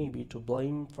herself may be to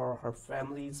blame for her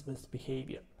family's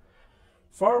misbehavior.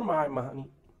 For my money,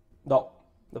 though,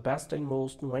 the best and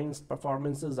most nuanced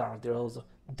performances are those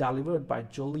delivered by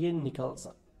Julianne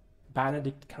Nicholson,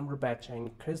 Benedict Cumberbatch,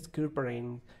 and Chris Cooper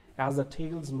as the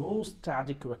tale's most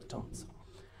tragic victims.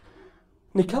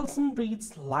 Nicholson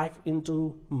breathes life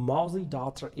into mousy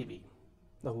daughter Evie,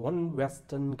 the one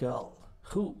Western girl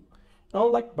who,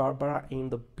 unlike Barbara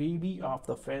and the baby of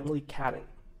the family Karen,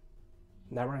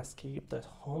 never escaped the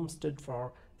homestead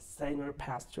for saner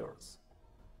pastures.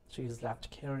 She is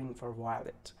left caring for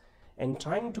Violet and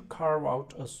trying to carve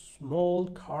out a small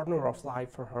corner of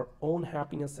life for her own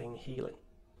happiness and healing.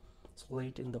 So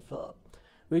late in the film,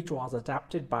 which was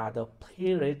adapted by the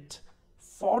playwright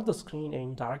for the screen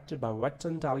and directed by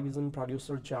veteran television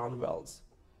producer John Wells,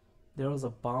 there is a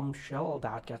bombshell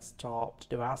that gets dropped,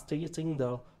 devastating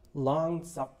the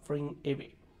long-suffering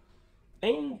Evie,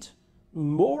 and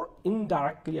more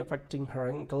indirectly affecting her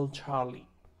uncle Charlie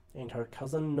and her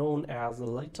cousin known as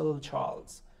Little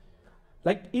Charles.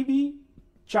 Like Evie,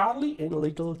 Charlie and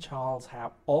Little Charles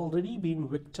have already been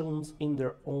victims in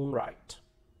their own right,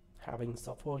 having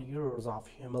suffered years of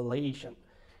humiliation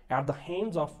at the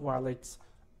hands of Violet's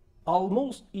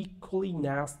almost equally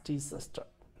nasty sister,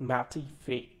 Mattie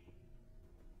Faye.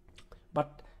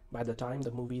 But by the time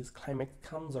the movie's climax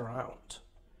comes around,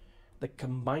 the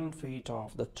combined fate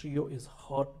of the trio is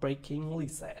heartbreakingly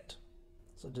sad.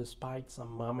 So despite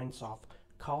some moments of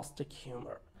caustic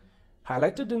humor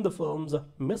highlighted in the film's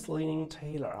misleading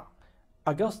tale,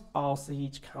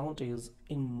 Osage County is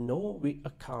in no way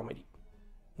a comedy.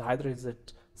 Neither is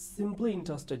it simply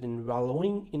interested in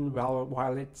wallowing in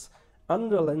Violet's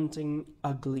unrelenting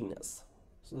ugliness.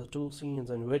 So the two scenes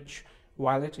in which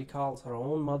Violet recalls her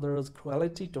own mother's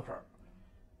cruelty to her,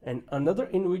 and another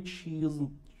in which she is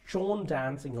shown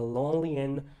dancing a lonely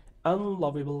and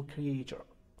unlovable creature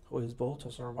who is both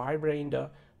a survivor and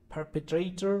a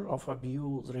perpetrator of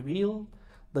abuse, reveal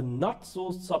the not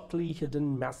so subtly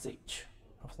hidden message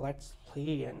of Let's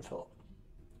Play and Film.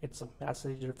 It's a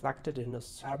message reflected in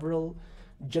several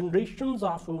generations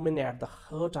of women at the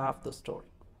heart of the story,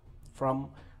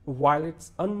 from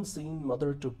Violet's unseen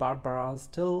mother to Barbara's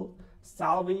still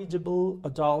salvageable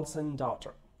adolescent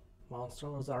daughter.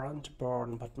 Monsters aren't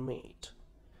born but made.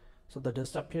 So the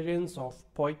disappearance of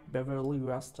poet Beverly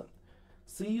Weston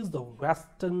sees the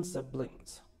Weston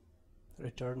siblings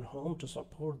return home to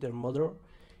support their mother,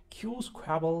 cue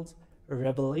squabbles,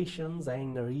 revelations,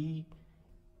 and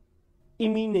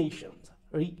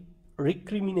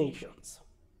recriminations.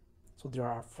 So there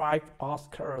are 5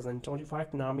 Oscars and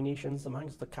 25 nominations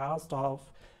amongst the cast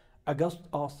of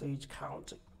Osage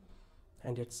County,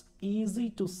 and it's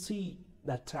easy to see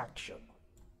that traction.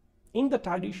 In the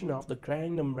tradition of the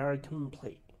grand American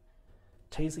play,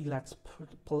 Tracy Letts'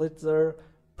 Pulitzer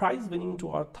Prize-winning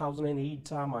 2008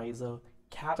 drama is a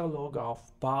catalogue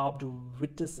of barbed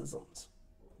witticisms,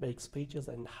 big speeches,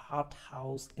 and hot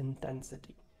house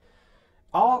intensity,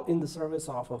 all in the service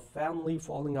of a family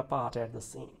falling apart at the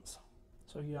seams.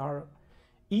 So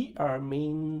E.R.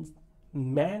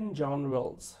 man John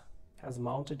Wells has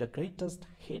mounted a greatest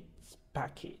hits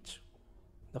package.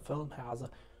 The film has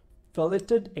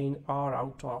filleted an hour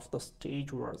out of the stage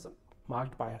version,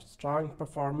 marked by strong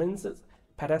performances,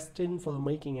 pedestrian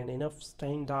filmmaking, and enough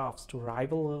standoffs to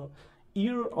rival a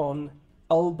year on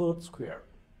Albert Square.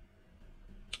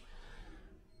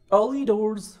 Early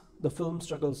doors, the film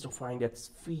struggles to find its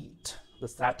feet. The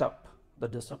setup, the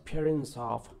disappearance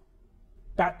of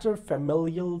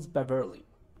paterfamilias Beverly.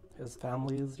 His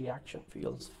family's reaction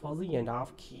feels fuzzy and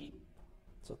off-key,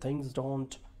 so things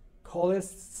don't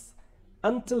coalesce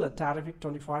until a terrific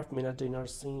 25-minute dinner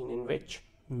scene in which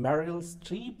Meryl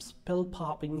Streep's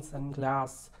pill-popping,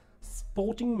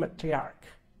 sunglass-sporting matriarch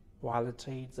Violet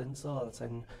trades insults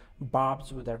and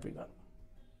barbs with everyone.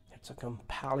 It's a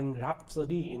compelling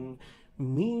rhapsody in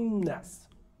meanness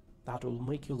that will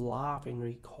make you laugh and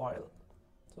recoil.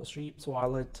 So Streep's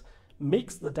Violet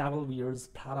makes the Devil Wears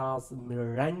Prada's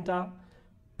Miranda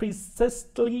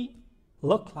precisely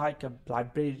look like a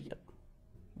librarian.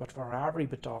 But for every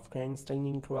bit of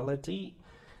grandstanding cruelty,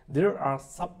 there are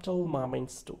subtle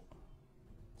moments too.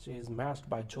 She is matched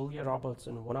by Julia Roberts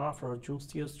in one of her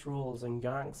juiciest roles in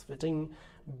gangs, flitting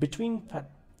between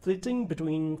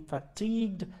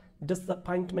fatigued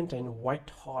disappointment and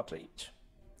white-hot rage.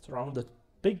 So around the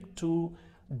big two,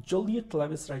 Juliette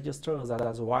Lewis registers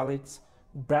as Violet's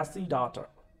brassy daughter.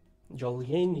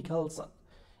 Julianne Nicholson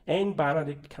and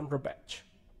Benedict Cumberbatch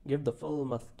give the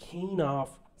film a skein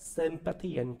of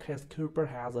sympathy, and Chris Cooper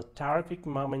has a terrific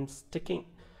moment sticking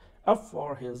up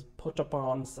for his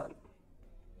put-upon son.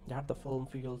 Yet the film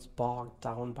feels bogged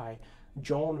down by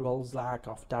John Wells' lack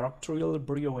of directorial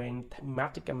brio and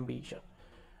thematic ambition.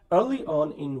 Early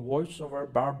on in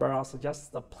voiceover, Barbara suggests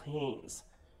the plains,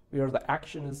 where the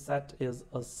action is set, is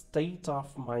a state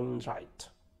of mind right.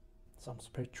 Some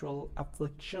spiritual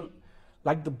affliction,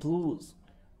 like the blues,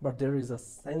 but there is a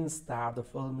sense that the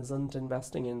film isn't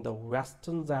investing in the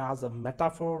westerns as a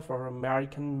metaphor for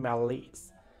American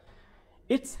malaise.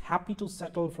 It's happy to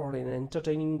settle for an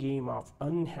entertaining game of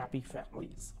unhappy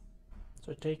families.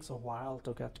 So it takes a while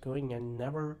to get going and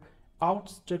never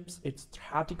outstrips its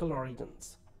theatrical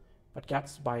origins, but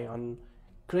gets by on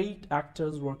great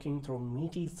actors working through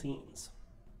meaty scenes.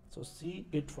 So see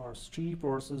it for Streep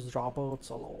versus Roberts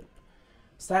alone.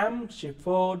 Sam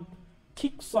Shepard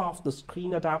kicks off the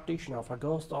screen adaptation of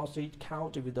Osage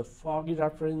County with a foggy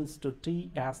reference to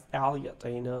T.S. Eliot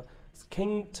and a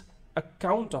skinned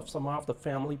account of some of the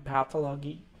family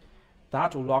pathology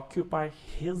that will occupy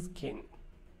his skin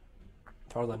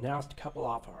for the next couple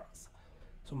of hours.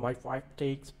 So my wife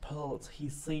takes pills, he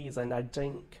says, and I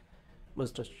drink.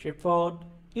 Mr. Shepard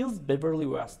is Beverly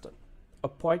Weston, a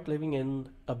poet living in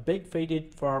a big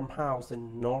faded farmhouse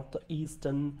in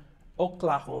northeastern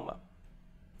Oklahoma.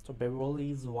 So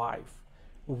Beverly's wife,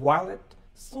 Violet,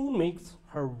 soon makes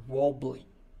her wobbly,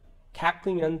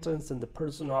 cackling entrance in the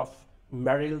person of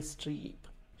Meryl Streep.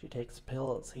 She takes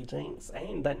pills, he drinks,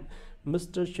 and then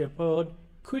Mr. Shepard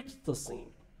quits the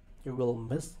scene. You will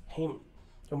miss him.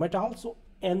 You might also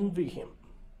envy him.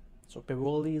 So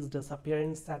Beverly's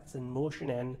disappearance sets in motion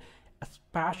an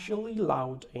especially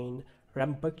loud and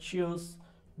rambunctious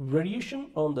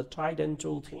variation on the tried and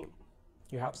true theme.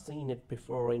 You have seen it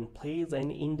before in plays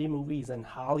and indie movies and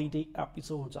holiday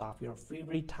episodes of your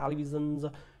favorite television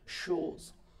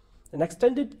shows. An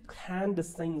extended hand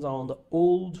descends on the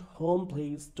old home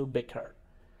place to bicker,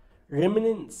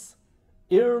 reminisce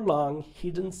year-long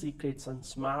hidden secrets, and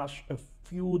smash a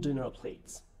few dinner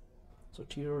plates. So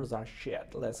tears are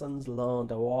shed, lessons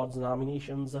learned, awards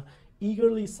nominations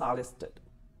eagerly solicited.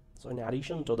 So in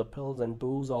addition to the pills and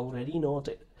booze already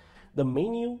noted, the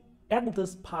menu And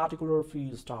this particular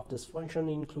feast of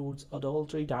dysfunction includes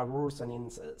adultery, divorce, and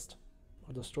incest.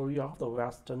 The story of the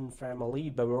Western family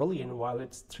Beverly and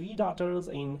Violet's three daughters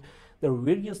and their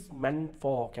various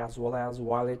menfolk, as well as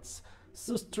Violet's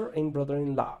sister and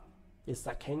brother-in-law, is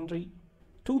secondary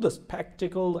to the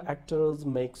spectacle the actors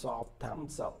makes of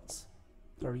themselves.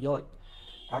 Really,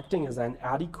 acting is an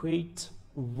adequate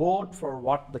word for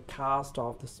what the cast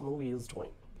of this movie is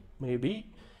doing.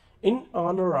 Maybe in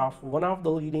honor of one of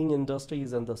the leading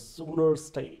industries in the Sooner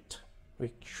State,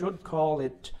 we should call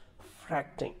it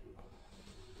fracking.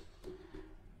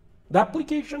 The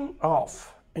application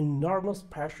of enormous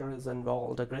pressure is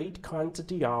involved. A great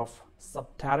quantity of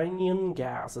subterranean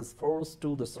gas is forced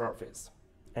to the surface,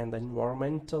 and the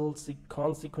environmental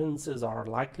consequences are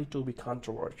likely to be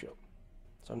controversial.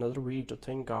 So another way to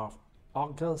think of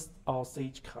August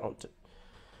Osage County,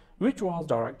 which was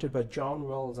directed by John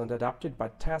Wells and adapted by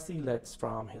Tracy Letts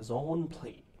from his own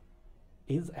play,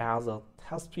 is as a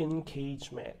thespian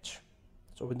cage match.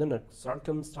 So within a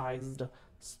circumcised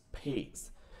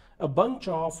space, a bunch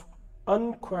of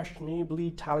unquestionably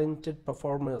talented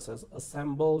performers is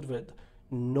assembled with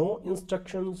no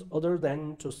instructions other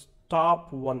than to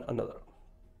stop one another.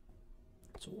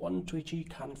 So one twitchy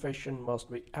confession must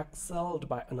be excelled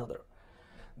by another.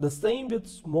 The same with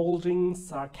smoldering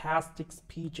sarcastic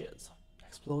speeches,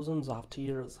 explosions of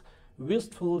tears,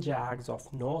 wistful jags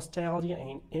of nostalgia,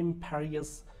 and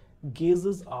imperious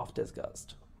gazes of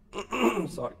disgust.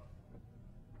 Sorry.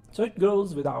 So it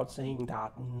goes without saying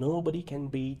that nobody can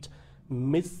beat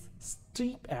Miss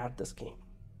Streep at this game.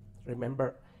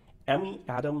 Remember Amy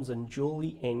Adams in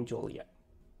Julie and Juliette.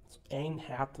 So Anne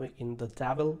Hathaway in The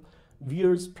Devil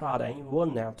Wears Prada and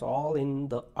won at all in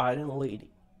The Iron Lady.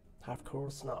 Of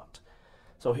course not.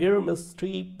 So here Miss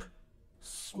Streep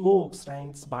smokes,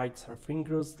 ranks, bites her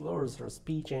fingers, slurs her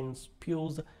speech, and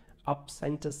spews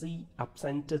obscenities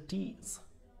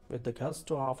with the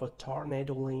gusto of a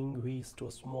tornado laying waste to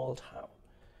a small town.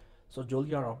 So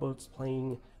Julia Roberts,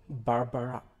 playing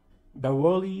Barbara,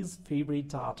 Beverly's favorite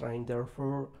daughter and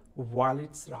therefore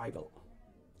Violet's rival,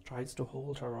 tries to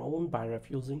hold her own by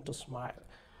refusing to smile.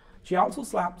 She also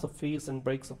slaps a face and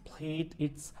breaks a plate.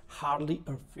 It's hardly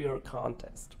a fair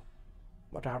contest,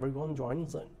 but everyone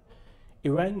joins in.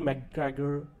 Ewan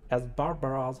McGregor as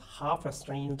Barbara's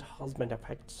half-estranged husband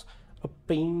affects a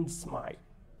pained smile.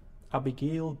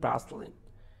 Abigail Breslin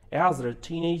as her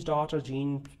teenage daughter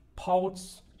Jean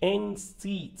pouts and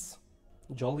sees.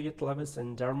 Juliette Lewis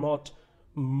and Dermot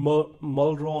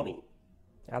Mulroney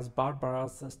as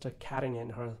Barbara's sister Karen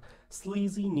and her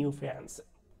sleazy new fiancé,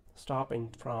 stopping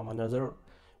from another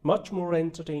much more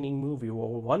entertaining movie,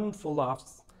 or one full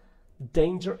of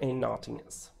danger and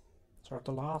naughtiness. So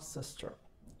the last sister,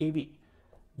 Evie,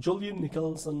 Julianne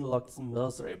Nicholson, looks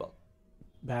miserable.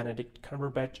 Benedict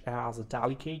Cumberbatch as a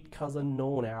delicate cousin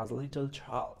known as Little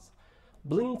Charles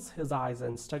blinks his eyes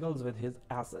and struggles with his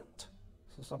accent.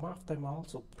 So some of them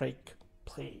also break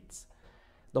plates.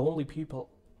 The only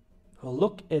people who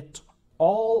look it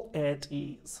all at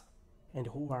ease and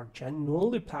who are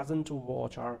genuinely pleasant to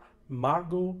watch are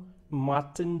Margo,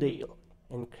 Martindale,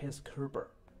 and Chris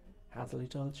Kerber as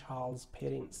Little Charles'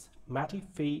 parents, Mattie,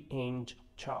 Faye, and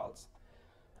Charles.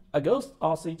 August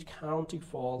Osage County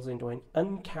falls into an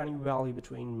uncanny valley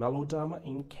between melodrama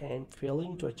and camp,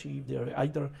 failing to achieve their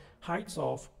either heights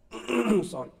of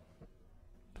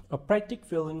operatic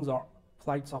feelings or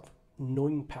flights of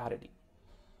knowing parody.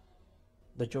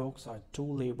 The jokes are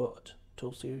too labored,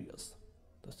 too serious.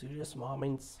 The serious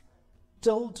moments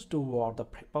tilt toward the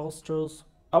preposterous,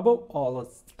 above all a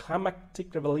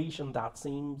climactic revelation that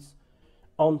seems,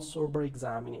 on sober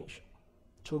examination,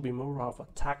 to be more of a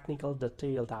technical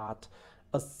detail than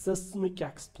a seismic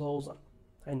explosion.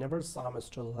 I never saw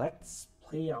Mr. Letts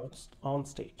play out on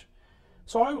stage,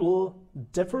 so I will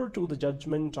defer to the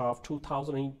judgment of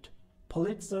 2008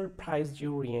 Pulitzer Prize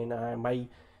jury and my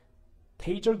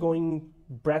theater-going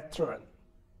brethren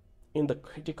in the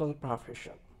critical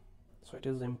profession. So it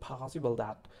is impossible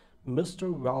that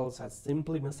Mr. Wells has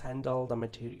simply mishandled the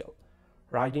material,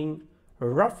 writing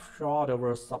roughshod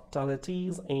over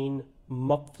subtleties and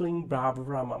muffling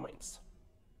bravura moments.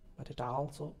 But it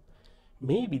also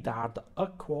may be that the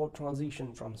awkward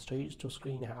transition from stage to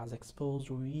screen has exposed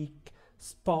weak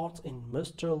spots in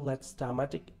Mr. Letts'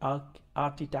 dramatic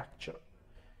architecture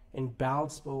and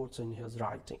bald spots in his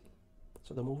writing.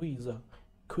 So the movie is a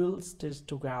quilt stitched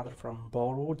together from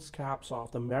borrowed scraps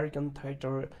of the American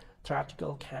theater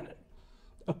theatrical canon,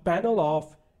 a panel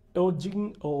of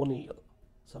Eugene O'Neill,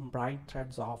 some bright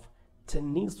threads of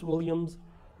Tennessee Williams,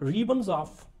 ribbons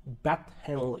of Beth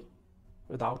Henley,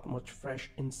 without much fresh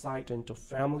insight into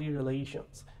family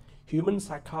relations, human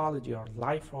psychology or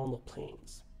life on the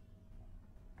plains.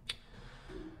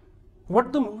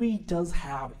 What the movie does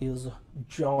have is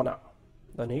Jonna,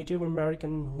 the Native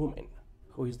American woman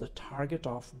who is the target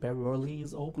of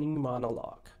Beverly's opening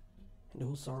monologue and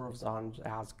who serves on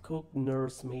as cook,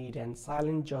 nursemaid, and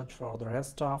silent judge for the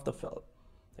rest of the film.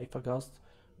 If August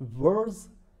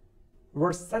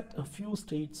were set a few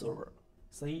states over,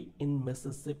 say in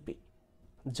Mississippi,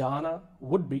 Jonna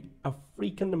would be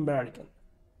African American,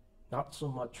 not so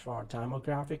much for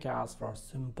demographic as for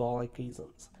symbolic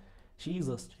reasons. She is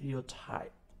a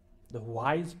stereotype, the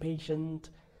wise, patient,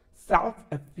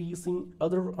 self-effacing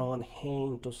other on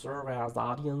hand to serve as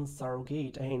audience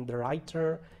surrogate, and the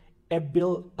writer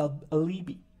Abigail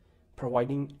alibi,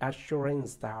 providing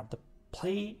assurance that the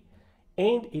play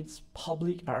and its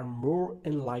public are more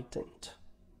enlightened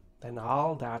than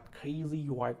all that crazy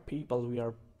white people we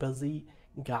are busy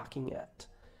gawking at.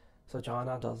 So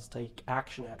Jonna does take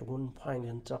action at one point,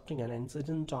 interrupting an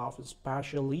incident of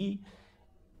especially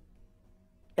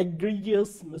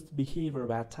egregious misbehavior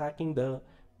by attacking the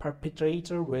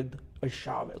perpetrator with a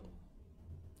shovel.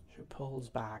 She pulls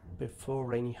back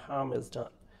before any harm is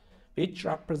done, which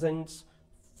represents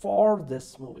for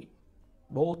this movie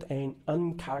both an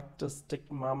uncharacteristic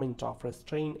moment of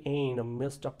restraint and a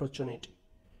missed opportunity.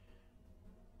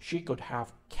 She could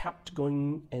have kept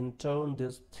going and turned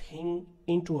this thing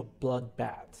into a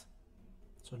bloodbath,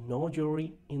 so no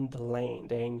jury in the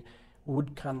land and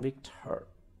would convict her.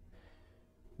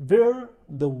 Where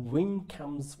the wind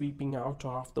comes sweeping out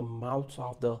of the mouths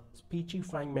of the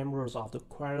speechifying members of the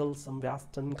quarrelsome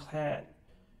Western clan,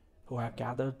 who have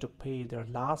gathered to pay their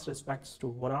last respects to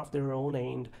one of their own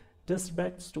and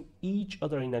disrespects to each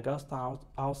other in Augusta,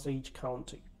 Osage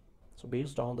County. So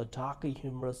based on the darkly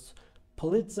humorous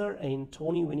Pulitzer and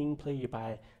Tony-winning play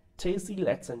by Tracy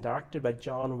Letts and directed by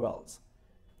John Wells,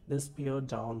 this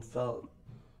pared-down film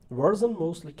version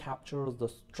mostly captures the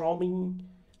storming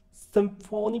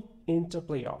symphonic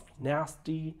interplay of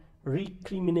nasty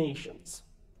recriminations,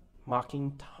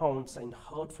 mocking taunts and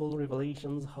hurtful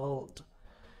revelations hurled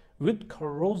with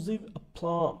corrosive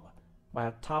aplomb by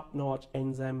a top-notch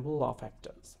ensemble of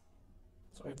actors.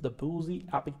 So if the boozy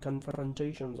epic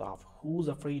confrontations of Who's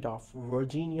Afraid of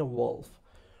Virginia Woolf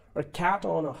or Cat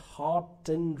on a Hot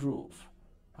Tin Roof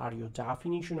are your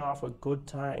definition of a good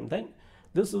time, then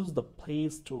this is the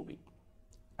place to be.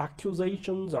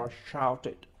 Accusations are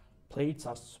shouted, plates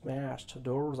are smashed,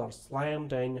 doors are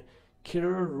slammed, and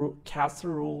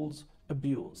casseroles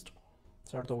abused.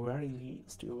 So at the very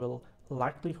least, you will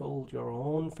likely hold your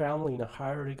own family in a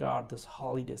higher regard this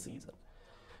holiday season.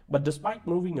 But despite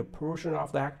moving a portion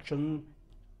of the action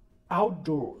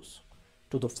outdoors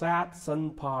to the flat,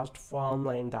 sun-parched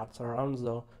farmland that surrounds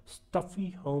the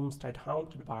stuffy homestead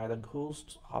haunted by the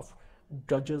ghosts of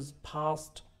judges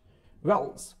past,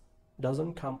 Wells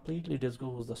doesn't completely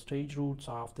disclose the stage roots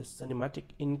of this cinematic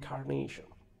incarnation.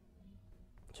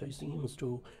 So he seems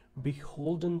to be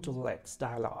beholden to Letts'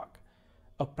 dialogue,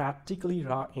 a practically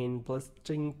raw and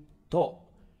blistering though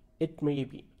it may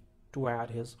be, to add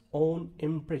his own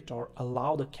imprint or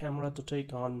allow the camera to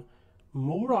take on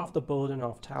more of the burden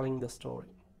of telling the story.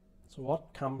 So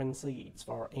what compensates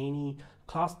for any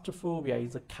claustrophobia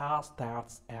is a cast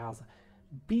that's as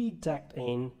bedecked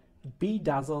and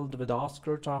bedazzled with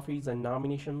Oscar trophies and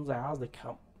nominations as they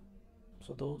come.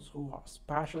 So those who are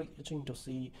especially itching to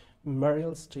see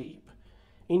Meryl Streep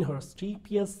in her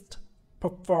steepiest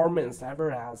performance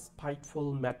ever as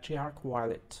spiteful matriarch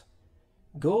Violet,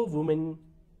 go woman,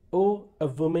 oh a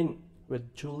woman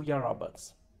with Julia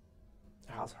Roberts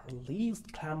as her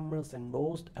least glamorous and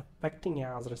most affecting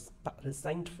as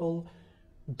resentful,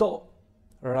 though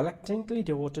reluctantly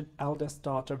devoted eldest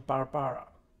daughter Barbara,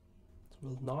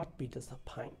 will not be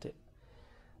disappointed.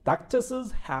 The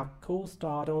actresses have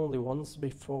co-starred only once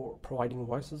before, providing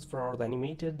voices for the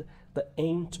animated The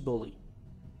Aunt Bully.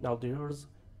 Now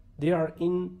they are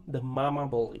in The Mama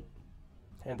Bully,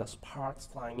 and the sparks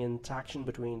flying interaction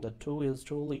between the two is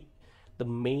truly the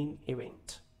main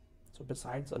event. So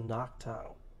besides a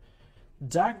knockdown,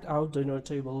 decked out dinner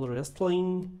table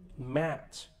wrestling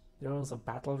match, there was a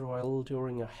battle royal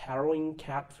during a harrowing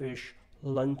catfish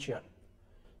luncheon.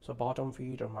 So bottom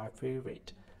feet are my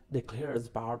favorite, declares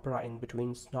Barbara in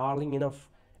between snarling enough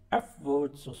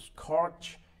F-words to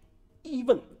scorch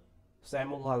even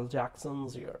Samuel L.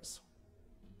 Jackson's ears.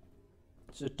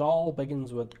 So it all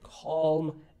begins with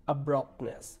calm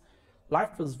abruptness.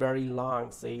 Life is very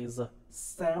long, says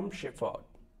Sam Shepard.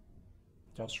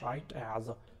 Just right as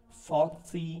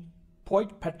folksy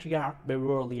poet patriarch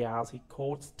Beverly as he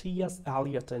quotes T.S.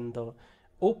 Eliot in the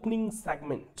opening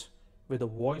segment with a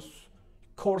voice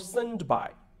coarsened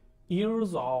by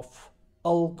years of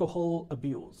alcohol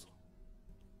abuse.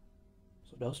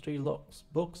 So dusty looks,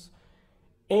 books,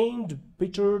 and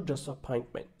bitter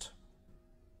disappointment.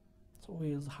 So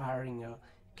he is hiring a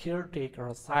caretaker,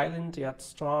 a silent yet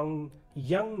strong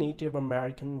young Native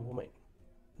American woman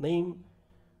named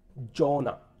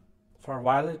Jonah. For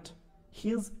Violet,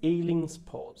 his ailing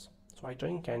spouse. So I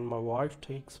drink and my wife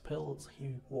takes pills,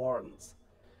 he warns.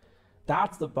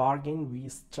 That's the bargain we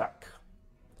struck.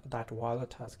 That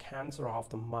Violet has cancer of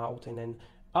the mouth in an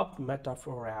up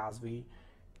metaphor, as we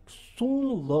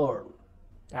soon learn,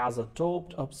 as a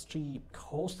doped up Streep,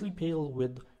 ghostly pale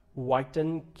with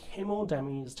whitened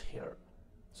chemo-damaged hair,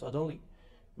 suddenly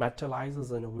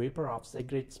materializes in a vapor of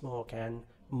cigarette smoke and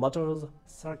mutters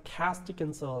sarcastic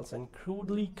insults and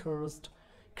crudely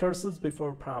curses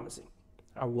before promising,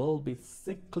 "I will be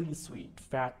sickly sweet,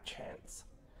 fat chance."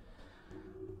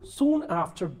 Soon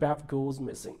after, Bev goes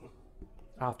missing.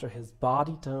 After his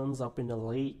body turns up in a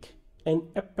lake,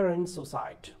 an apparent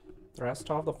suicide, the rest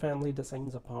of the family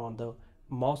descends upon the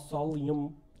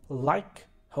mausoleum-like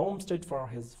homestead for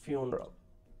his funeral.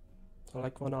 So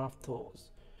like one of those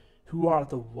Who Are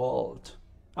the World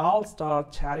all-star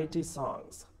charity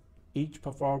songs. Each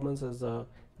performance is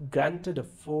granted a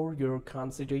 4-year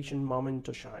consideration moment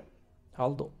to shine,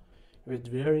 although with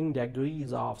varying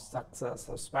degrees of success,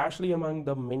 especially among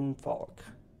the menfolk.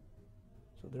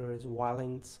 So there is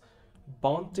Violet's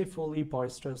bountifully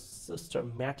boisterous sister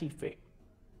Mattie Faye.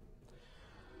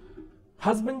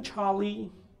 Husband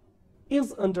Charlie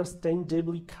is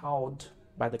understandably cowed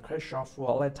by the crush of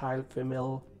volatile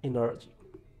female energy.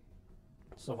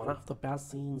 So one of the best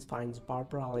scenes finds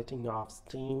Barbara letting off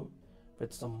steam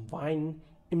with some wine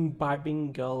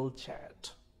imbibing girl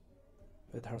chat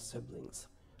with her siblings,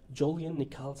 Julianne,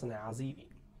 Nicholson as Evie,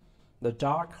 the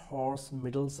dark horse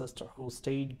middle sister who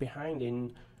stayed behind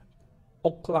in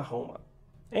Oklahoma,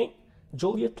 and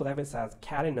Juliette Lewis as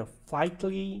Karen, a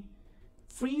flightly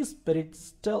free spirit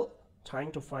still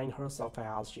trying to find herself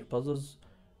as she buzzes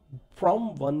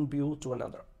from one view to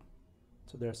another.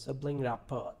 So their sibling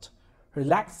rapport,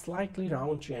 relaxed, slightly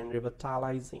raunchy and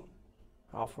revitalizing,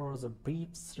 offers a brief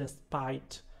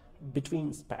respite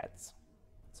between spats.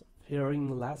 So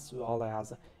hearing less well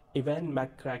as Ewan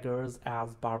McGregor's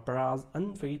as Barbara's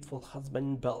unfaithful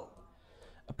husband Bill,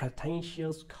 a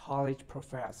pretentious college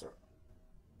professor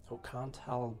who can't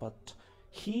help but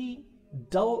he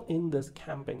dull in this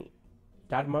company.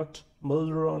 Dermot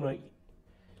Mulroney,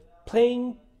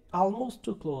 playing almost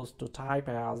too close to type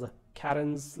as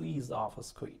Karen's sleaze of a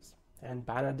squeeze, and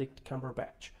Benedict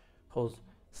Cumberbatch, whose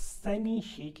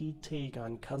semi-shaky take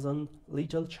on cousin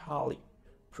Little Charlie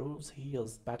proves he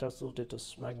is better suited to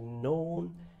smug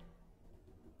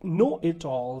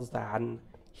know-it-alls than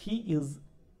he is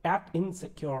at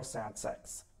insecure sad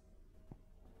sex.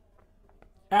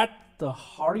 At the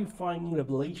horrifying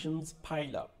revelations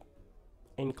pile up,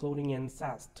 including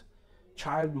incest,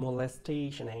 child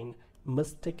molestation, and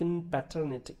mistaken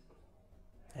paternity,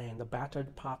 and the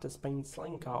battered participants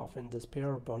slink off in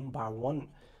despair one by one,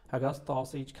 Augusta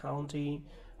Osage County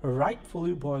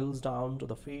rightfully boils down to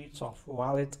the fates of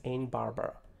Violet and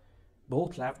Barbara,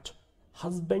 both left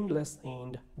husbandless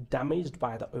and damaged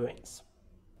by the Ewans.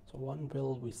 So one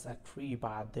will be set free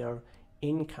by their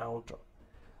encounter,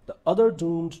 the other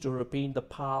doomed to repeat the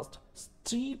past.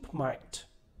 Streep might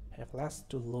have less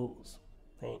to lose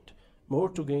and more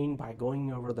to gain by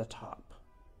going over the top,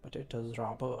 but it is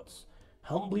Robert's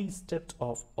humbly stepped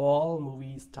of all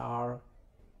movie star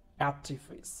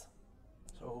artifice,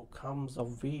 so comes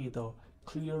away the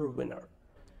clear winner.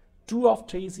 2 of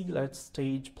Tracy Letts'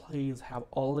 stage plays have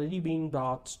already been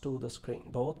brought to the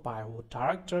screen, both by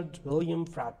director William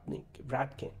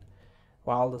Friedkin,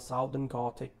 while the Southern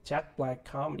Gothic jet black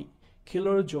comedy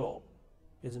Killer Joe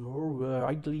is more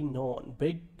widely known.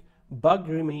 Big Bug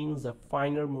remains a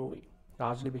finer movie,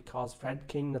 largely because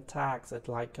Friedkin attacks it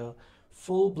like a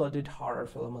full-blooded horror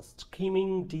film, a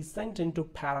screaming descent into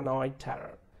paranoid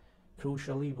terror.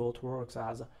 Crucially, both works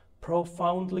as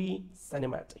profoundly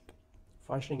cinematic,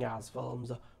 functioning as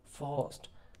films first,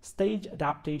 stage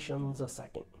adaptations a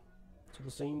second. So the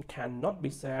same cannot be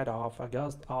said of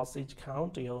Augusta Osage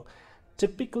County, a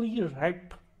typically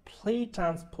ripe play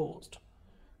transposed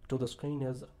to the screen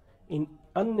is in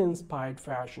uninspired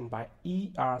fashion by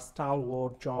E.R.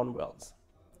 stalwart John Wells,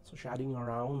 so shedding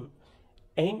around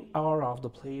an hour of the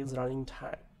play's running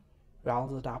time.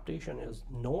 Wells' adaptation is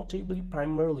notably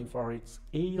primarily for its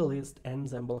A-list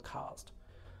ensemble cast,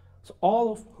 so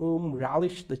all of whom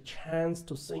relish the chance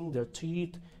to sink their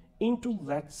teeth into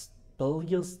Letts'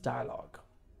 bilious dialogue.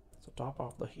 So top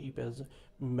of the heap is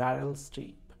Meryl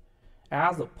Streep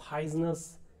as the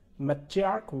poisonous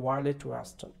matriarch Violet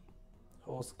Weston,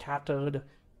 whose scattered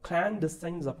clan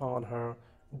descends upon her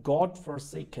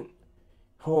god-forsaken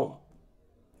home,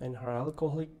 and her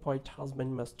alcoholic poet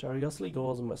husband mysteriously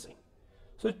goes missing.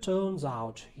 So it turns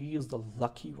out he is the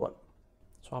lucky one.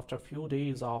 So after a few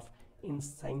days of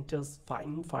incentives,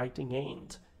 fighting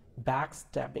and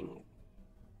backstabbing,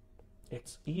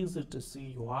 it's easy to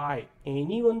see why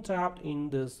anyone trapped in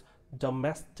this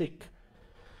domestic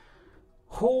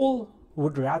hole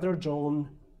would rather drown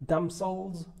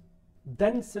themselves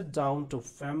than sit down to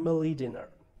family dinner.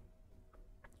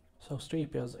 So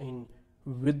Streep is in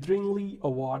witheringly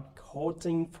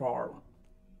award-courting form,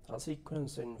 a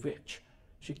sequence in which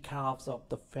she carves up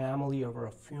the family over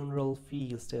a funeral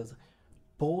feast is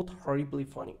both horribly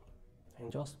funny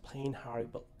and just plain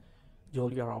horrible.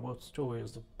 Julia Roberts too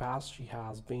is the best she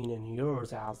has been in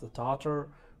years as the daughter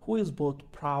who is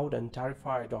both proud and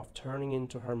terrified of turning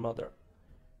into her mother,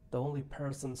 the only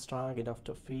person strong enough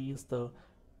to face the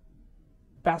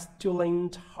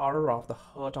pestilent horror of the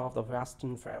hurt of the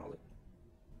Weston family.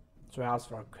 So as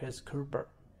for Chris Cooper,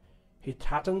 he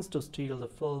threatens to steal the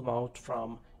film out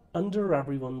from under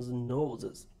everyone's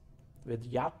noses with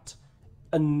yet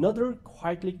another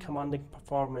quietly commanding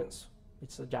performance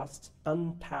which suggests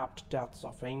untapped depths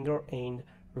of anger and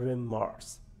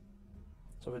remorse.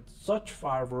 So with such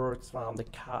fireworks from the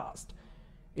cast,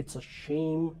 it's a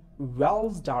shame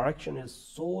Wells' direction is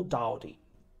so dowdy,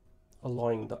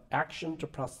 allowing the action to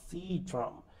proceed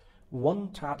from one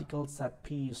theatrical set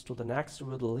piece to the next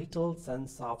with little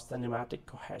sense of cinematic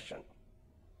cohesion.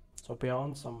 So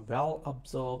beyond some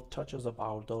well-observed touches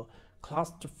about the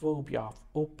claustrophobia of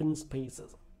open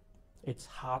spaces, it's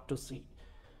hard to see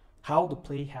how the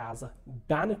play has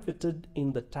benefited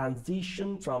in the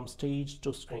transition from stage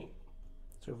to screen.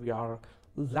 So we are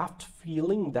left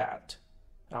feeling that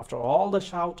after all the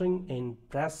shouting and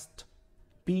breast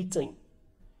beating,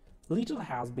 little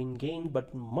has been gained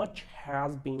but much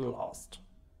has been lost.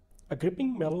 A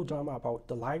gripping melodrama about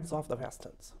the lives of the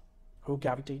Westons, who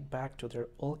gravitate back to their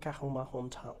Oklahoma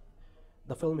hometown.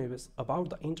 The film is about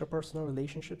the interpersonal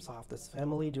relationships of this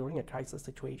family during a crisis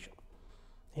situation.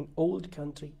 An old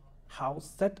country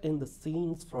house set in the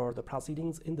scenes for the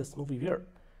proceedings in this movie where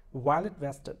Violet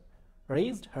Weston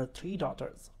raised her three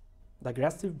daughters, the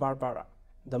aggressive Barbara,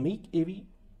 the meek Evie,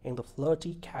 and the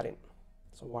flirty Karen.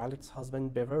 So Violet's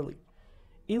husband Beverly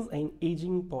is an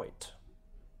aging poet.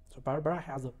 So Barbara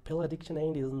has a pill addiction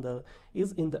and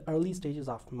is in the early stages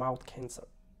of mouth cancer.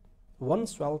 One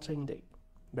sweltering day,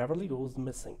 Beverly goes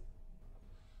missing,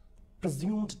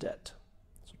 presumed dead.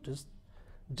 So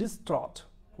distraught,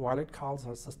 Violet calls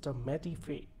her sister Mattie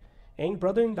Faye and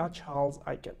brother-in-law Charles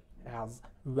Aiken, as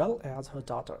well as her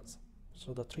daughters.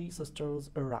 So the three sisters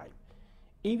arrive.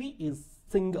 Evie is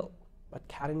single, but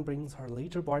Karen brings her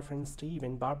later boyfriend Steve,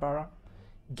 and Barbara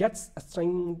gets a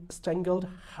strangled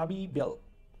hubby Bill,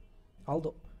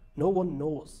 although no one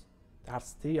knows that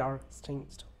they are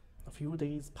estranged. A few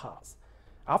days pass,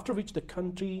 after which the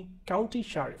county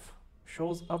sheriff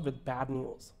shows up with bad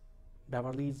news.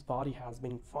 Beverly's body has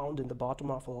been found in the bottom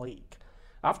of a lake.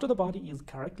 After the body is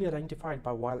correctly identified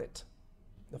by Violet,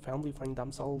 the family find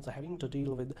themselves having to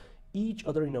deal with each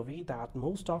other in a way that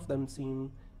most of them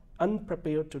seem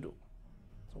unprepared to do.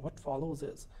 So what follows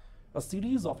is a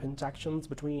series of interactions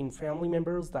between family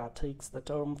members that takes the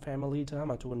term family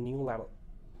drama to a new level.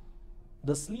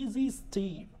 The sleazy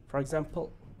Steve, for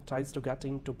example, tries to get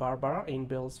into Barbara and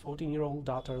Bill's 14-year-old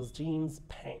daughter's jeans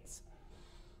pants.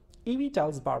 Evie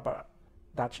tells Barbara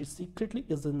that she secretly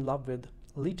is in love with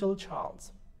little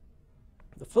Charles.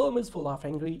 The film is full of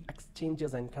angry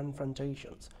exchanges and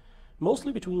confrontations,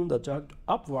 mostly between the drugged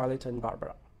up Violet and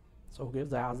Barbara, so who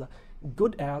gives as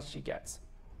good as she gets.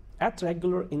 At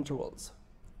regular intervals,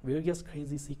 various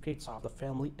crazy secrets of the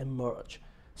family emerge.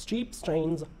 Streep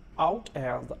strains out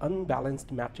as the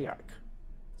unbalanced matriarch.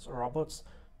 So Roberts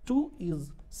too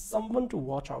is someone to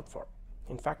watch out for.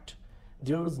 In fact,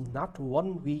 there is not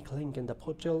one weak link in the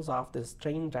portrayals of this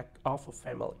train wreck of a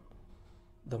family.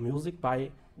 The music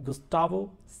by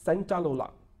Gustavo Santaolalla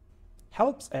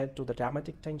helps add to the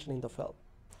dramatic tension in the film,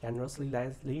 generously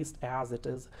laced as it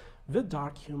is with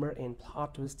dark humor and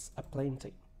plot twists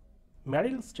aplenty.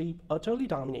 Meryl Streep utterly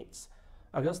dominates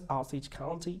Osage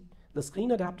County, the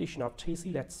screen adaptation of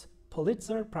Tracy Letts'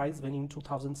 Pulitzer Prize-winning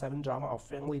 2007 drama of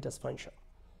family dysfunction.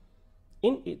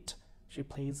 In it, she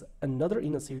plays another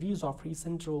in a series of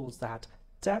recent roles that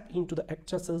tap into the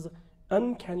actress's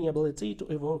uncanny ability to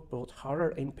evoke both horror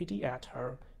and pity at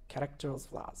her character's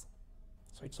flaws.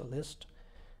 So it's a list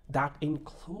that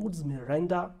includes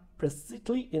Miranda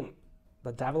Presley in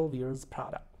The Devil Wears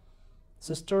Prada,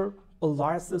 Sister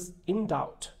Aloysius in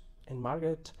Doubt, and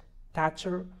Margaret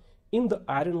Thatcher in The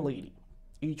Iron Lady.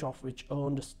 each of which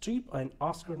earned Streep an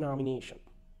Oscar nomination.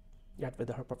 Yet with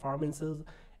her performances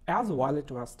as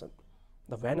Violet Weston,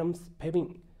 the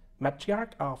venom-spewing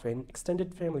matriarch of an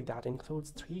extended family that includes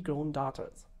 3 grown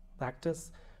daughters, the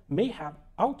actress may have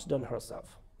outdone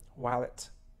herself. Violet,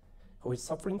 who is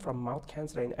suffering from mouth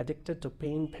cancer and addicted to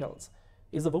pain pills,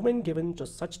 is a woman given to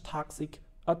such toxic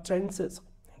utterances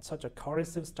and such a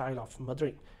corrosive style of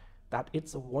mothering that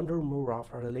it's a wonder more of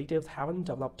her relatives haven't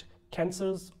developed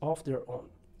cancers of their own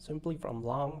simply from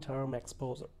long-term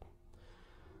exposure.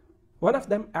 One of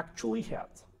them actually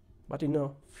has, but in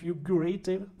a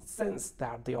figurative sense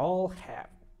that they all have,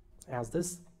 as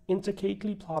this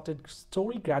intricately plotted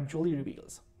story gradually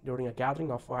reveals during a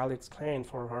gathering of Violet's clan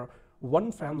for her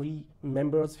one family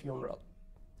member's funeral.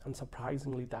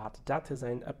 Unsurprisingly, that death is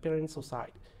an appearance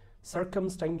aside,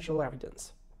 circumstantial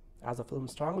evidence, as the film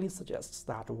strongly suggests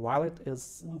that Violet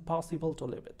is impossible to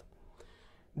live with.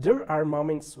 There are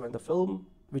moments when the film,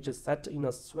 which is set in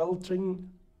a sweltering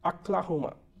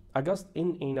Oklahoma, August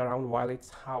in and around Violet's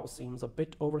house, seems a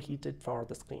bit overheated for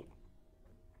the screen.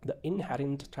 The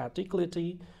inherent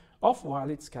tragicality of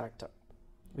Violet's character,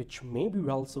 which may be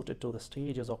well suited to the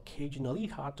stage, is occasionally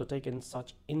hard to take in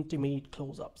such intimate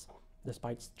close-ups.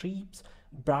 Despite Streep's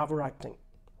braver acting,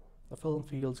 the film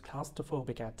feels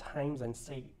claustrophobic at times and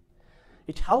saggy.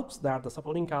 It helps that the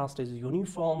supporting cast is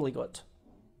uniformly good.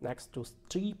 Next to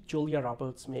Streep, Julia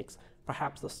Roberts makes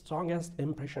perhaps the strongest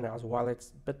impression as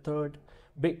Violet's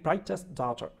brightest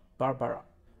daughter, Barbara,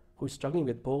 who is struggling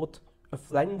with both a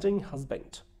fledgling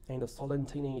husband and a sullen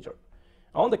teenager,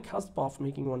 on the cusp of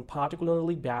making one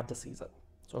particularly bad decision,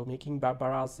 so making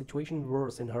Barbara's situation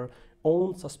worse in her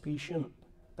own suspicion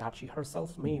that she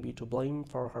herself may be to blame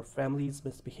for her family's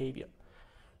misbehavior.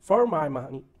 For my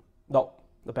money, though,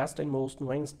 the best and most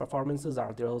nuanced performances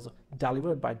are those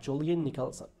delivered by Julianne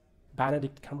Nicholson,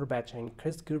 Benedict Cumberbatch, and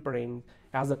Chris Cooper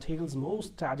as the tale's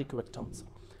most tragic victims.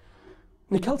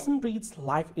 Nicholson breathes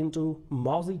life into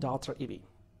mousy daughter Evie,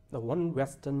 the one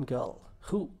Western girl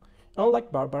who,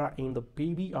 unlike Barbara and the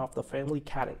baby of the family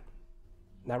Karen,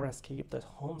 never escaped the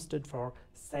homestead for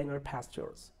saner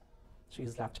pastures. She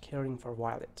is left caring for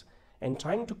Violet and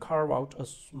trying to carve out a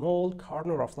small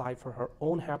corner of life for her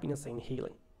own happiness and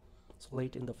healing. So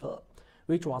late in the film,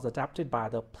 which was adapted by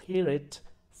the playwright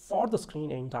for the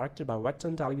screen and directed by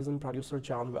veteran television producer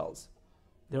John Wells,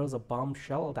 there is a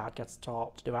bombshell that gets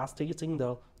dropped, devastating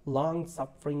the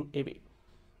long-suffering Evie,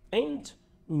 and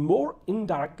more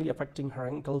indirectly affecting her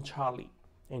uncle Charlie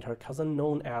and her cousin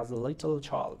known as Little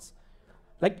Charles.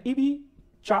 Like Evie,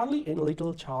 Charlie and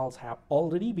Little Charles have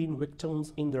already been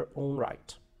victims in their own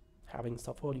right, having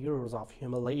suffered years of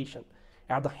humiliation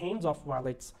at the hands of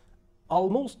Violet's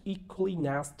almost equally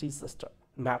nasty sister,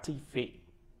 Mattie Faye.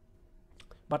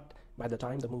 But by the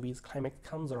time the movie's climax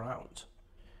comes around,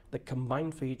 the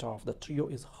combined fate of the trio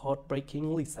is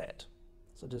heartbreakingly sad.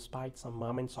 So despite some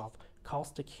moments of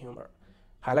caustic humor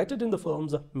highlighted in the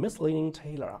film's misleading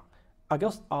tale,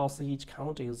 August Osage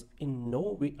County is in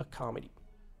no way a comedy.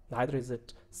 Neither is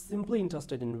it simply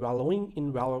interested in wallowing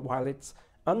in Violet's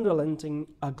unrelenting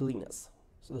ugliness.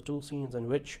 So the two scenes in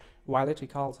which Violet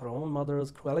recalls her own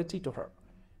mother's cruelty to her,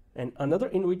 and another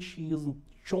in which she is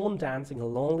shown dancing a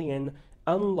lonely and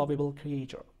unlovable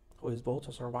creature who is both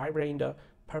a survivor and a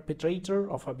perpetrator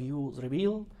of abuse,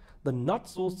 reveal the not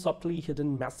so subtly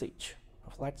hidden message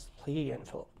of let's play and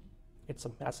film. It's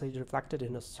a message reflected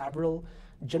in several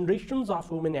generations of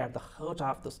women at the heart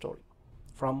of the story,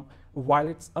 from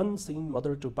Violet's unseen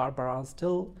mother to Barbara's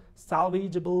still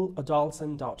salvageable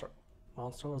adolescent daughter.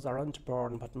 Monsters aren't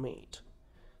born but made.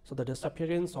 So the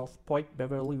disappearance of poet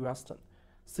Beverly Weston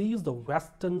sees the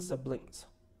Weston siblings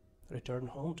return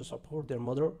home to support their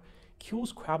mother, cue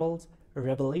squabbles,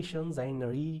 revelations,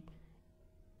 and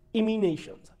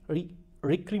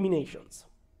recriminations.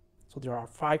 So there are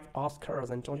 5 Oscars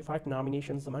and 25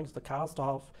 nominations amongst the cast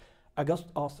of August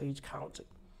Osage County,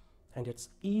 and it's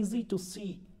easy to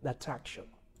see that traction.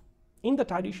 In the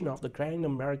tradition of the grand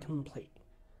American play,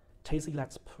 Tracy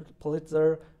Letts'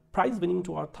 Pulitzer Prize-winning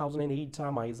 2008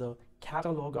 drama is a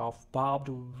catalogue of barbed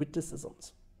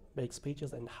witticisms, big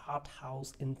speeches, and hot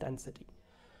house intensity,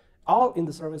 all in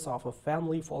the service of a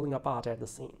family falling apart at the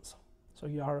seams. So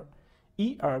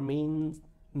E.R.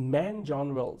 Man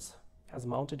John Wells has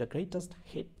mounted a greatest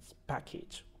hits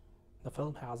package. The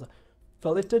film has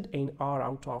filleted an hour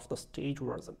out of the stage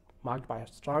version, marked by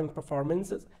strong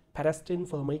performances, pedestrian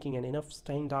filmmaking, and enough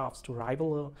standoffs to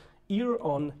rival a year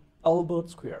on Albert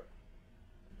Square.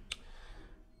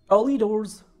 Early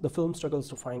doors, the film struggles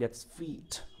to find its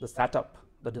feet. The setup,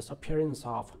 the disappearance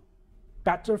of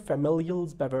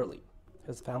paterfamilias Beverly.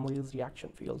 His family's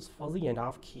reaction feels fuzzy and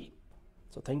off-key,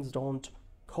 so things don't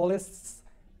coalesces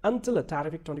until a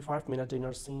terrific 25-minute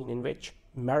dinner scene in which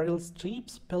Meryl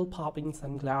Streep's pill-popping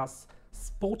sunglass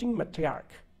sporting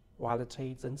matriarch Violet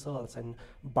trades insults and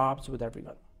barbs with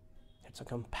everyone. It's a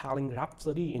compelling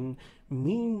rhapsody in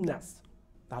meanness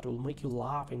that will make you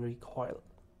laugh and recoil.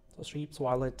 So Streep's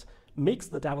Violet makes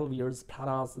the Devil Wears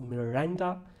Prada's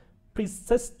Miranda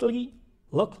precisely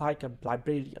look like a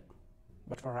librarian.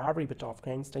 But for every bit of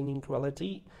grandstanding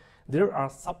cruelty, there are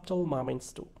subtle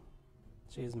moments too.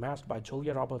 She is matched by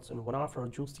Julia Roberts in one of her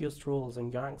juiciest roles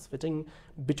in gangs, fitting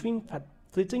between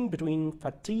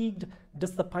fatigued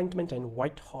disappointment and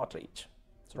white-hot rage.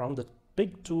 So around the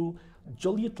big two,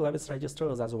 Juliette Lewis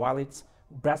registers as Violet's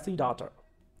brassy daughter.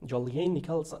 Julianne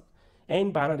Nicholson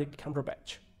and Benedict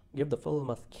Cumberbatch give the film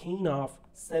a skein of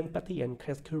sympathy, and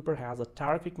Chris Cooper has a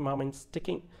terrific moment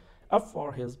sticking up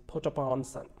for his put-upon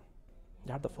son.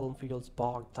 That the film feels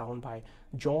bogged down by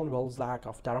John Wells' lack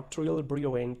of directorial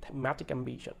brio and thematic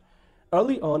ambition.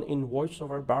 Early on in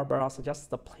voiceover, Barbara suggests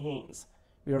the plains,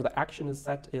 where the action is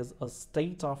set, is a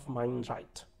state of mind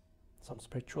right. Some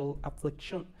spiritual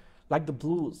affliction, like the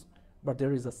blues, but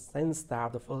there is a sense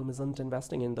that the film isn't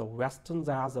investing in the westerns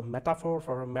as a metaphor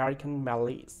for American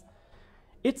malaise.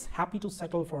 It's happy to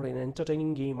settle for an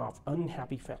entertaining game of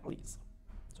unhappy families.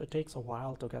 So it takes a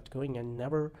while to get going and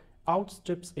never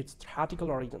outstrips its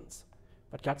theatrical origins,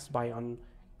 but gets by on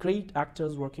great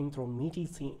actors working through meaty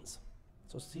scenes.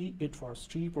 So see it for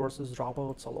Streep versus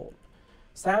Roberts alone.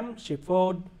 Sam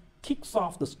Shepard kicks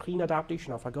off the screen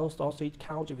adaptation of August Osage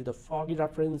County with a foggy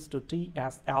reference to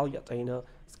T.S. Eliot and a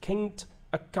skinned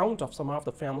account of some of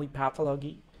the family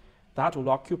pathology that will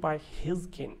occupy his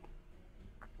kin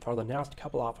for the next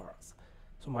couple of hours.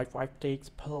 So my wife takes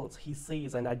pills, he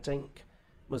says, and I drink.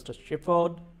 Mr.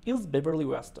 Shepard is Beverly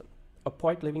Weston, a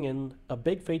poet living in a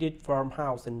big faded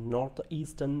farmhouse in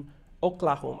northeastern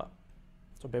Oklahoma.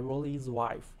 So Beverly's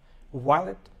wife,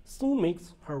 Violet, soon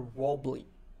makes her wobbly,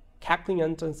 cackling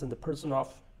entrance in the person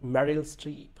of Meryl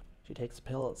Streep. She takes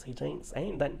pills, he drinks,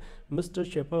 and then Mr.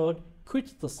 Shepard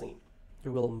quits the scene.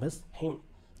 You will miss him.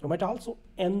 You might also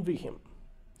envy him.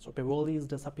 So Beverly's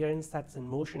disappearance sets in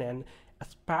motion an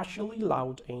especially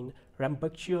loud and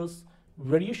rambunctious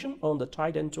variation on the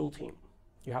tried-and-true theme.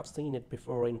 You have seen it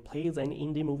before in plays and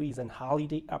indie movies and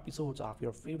holiday episodes of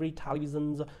your favorite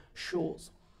television shows.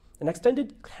 An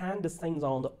extended clan descends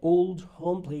on the old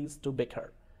home place to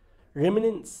bicker,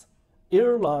 reminisce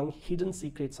year-long hidden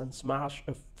secrets, and smash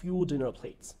a few dinner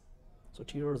plates. So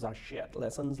tears are shed,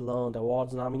 lessons learned,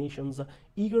 awards nominations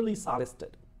eagerly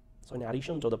solicited. So in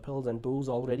addition to the pills and booze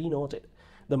already noted,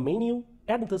 the menu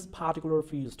at this particular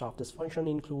feast of dysfunction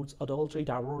includes adultery,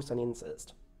 divorce, and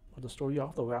incest. For the story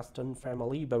of the Weston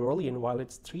family, Beverly and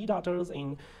Violet's three daughters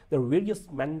and their various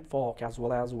menfolk, as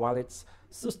well as Violet's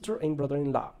sister and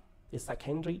brother-in-law, is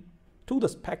secondary to the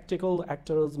spectacle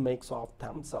actors makes of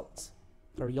themselves.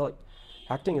 Really,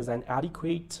 acting is an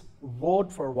adequate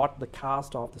word for what the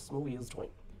cast of this movie is doing.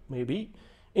 Maybe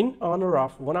in honor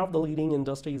of one of the leading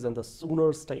industries in the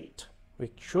Sooner State,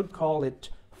 we should call it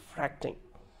fracking.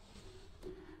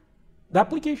 The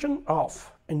application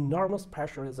of enormous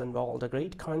pressure is involved. A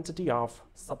great quantity of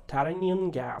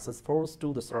subterranean gas is forced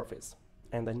to the surface,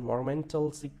 and the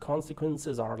environmental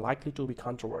consequences are likely to be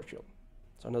controversial.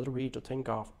 So another way to think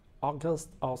of August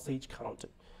Osage County,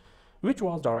 which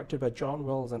was directed by John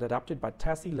Wells and adapted by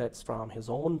Tracy Letts from his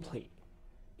own play,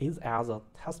 is as a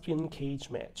thespian cage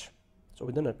match. So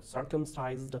within a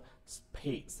circumcised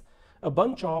space, a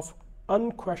bunch of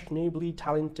unquestionably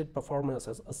talented performers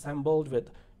is assembled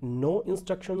with no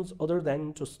instructions other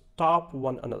than to stop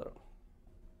one another.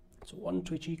 So one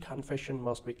twitchy confession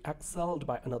must be excelled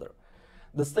by another.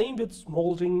 The same with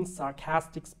smoldering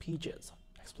sarcastic speeches,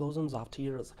 explosions of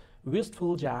tears,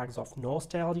 wistful jags of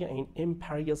nostalgia, and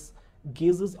imperious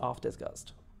gazes of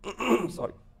disgust.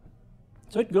 Sorry.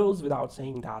 So it goes without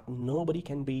saying that nobody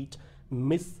can beat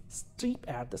Miss Streep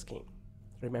at this game.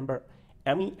 Remember,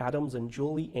 Amy Adams in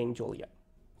Julie and Juliette.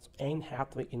 So Anne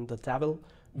Hathaway in The Devil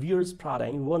Wears Prada,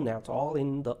 and Ewan at all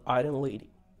in The Iron Lady.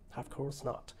 Of course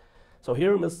not. So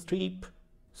here Miss Streep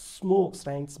smokes,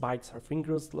 ranks, bites her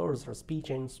fingers, slurs her speech,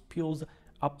 and spews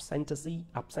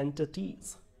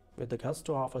obscenities with the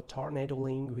gusto of a tornado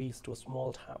laying waste to a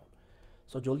small town.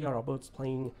 So Julia Roberts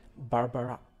playing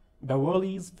Barbara,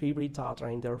 Beverly's favorite daughter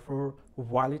and therefore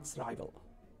Violet's rival,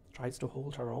 tries to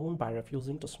hold her own by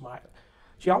refusing to smile.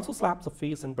 She also slaps a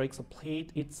face and breaks a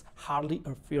plate. It's hardly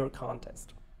a fair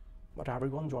contest, but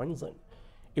everyone joins in.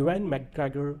 Ewan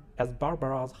McGregor as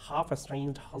Barbara's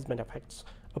half-estranged husband affects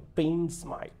a pained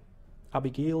smile.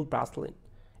 Abigail Breslin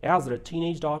as their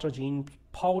teenage daughter Jean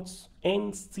pouts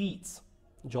and sees.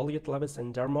 Juliette Lewis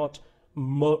and Dermot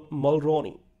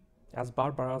Mulroney as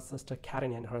Barbara's sister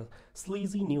Karen and her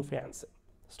sleazy new fiancé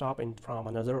stop in from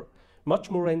another much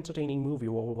more entertaining movie,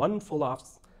 one full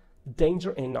of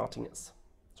danger and naughtiness.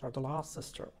 So the last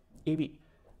sister, Abby,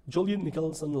 Julianne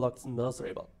Nicholson looks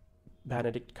miserable.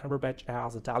 Benedict Cumberbatch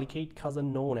as a delicate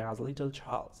cousin known as Little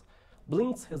Charles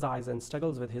blinks his eyes and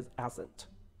struggles with his accent.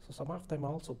 So some of them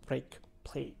also break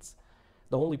plates.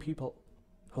 The only people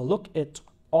who look it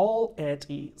all at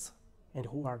ease and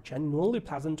who are genuinely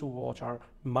pleasant to watch are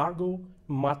Margo,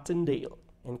 Martindale,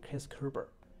 and Chris Kerber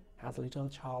as Little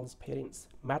Charles' parents,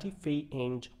 Mattie, Faye,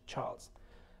 and Charles.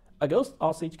 August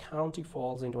Osage County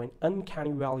falls into an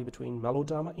uncanny valley between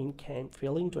melodrama and camp,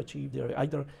 failing to achieve their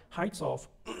either heights of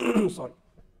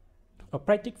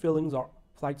operatic feelings or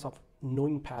flights of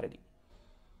knowing parody.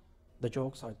 The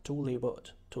jokes are too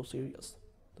labored, too serious.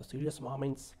 The serious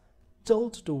moments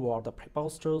tilt toward the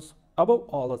preposterous, above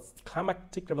all a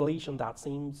climactic revelation that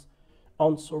seems,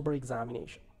 on sober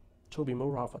examination, to be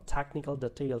more of a technical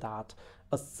detail than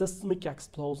a seismic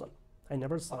explosion. I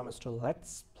never saw Mr.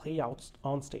 Letts play out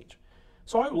on stage,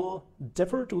 so I will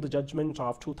defer to the judgment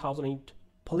of 2008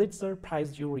 Pulitzer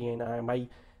Prize jury and my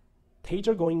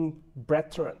theater-going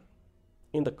brethren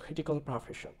in the critical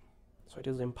profession. So it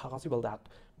is impossible that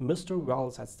Mr.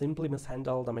 Wells has simply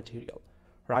mishandled the material,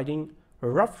 writing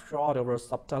roughshod over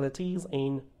subtleties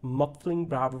and muffling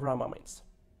bravura moments.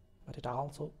 But it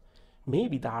also may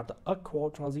be that the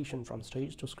awkward transition from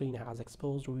stage to screen has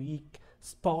exposed weak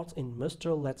spots in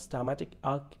Mr. Letts' dramatic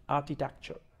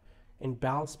architecture and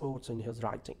bad spots in his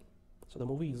writing. So the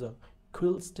movie is a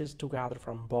quilt stitched together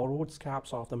from borrowed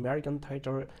scraps of the American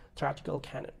theater theatrical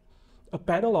canon, a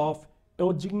panel of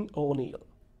Eugene O'Neill,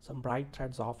 some bright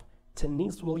threads of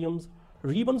Tennessee Williams,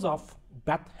 ribbons of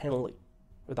Beth Henley,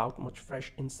 without much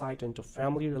fresh insight into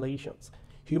family relations,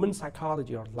 human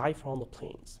psychology, or life on the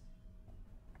plains.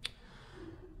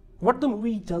 What the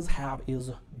movie does have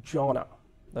is Jonna,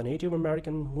 the Native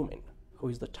American woman who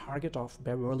is the target of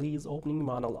Beverly's opening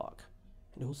monologue,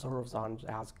 and who serves on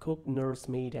as cook, nurse,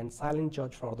 maid, and silent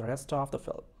judge for the rest of the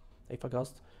film. If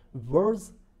August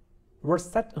were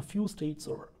set a few states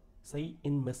over, say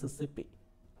in Mississippi,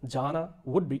 Jonna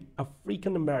would be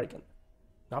African American,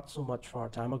 not so much for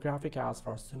demographic as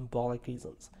for symbolic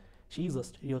reasons. She's a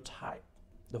stereotype,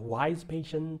 the wise,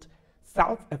 patient,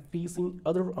 self-effacing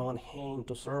other on hand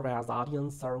to serve as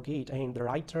audience surrogate, and the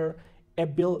writer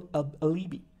Abigail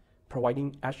alibi,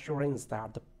 providing assurance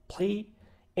that the play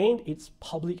and its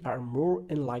public are more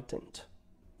enlightened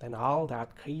than all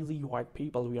that crazy white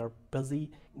people we are busy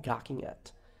gawking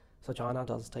at. So Jonna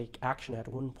does take action at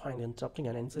one point, interrupting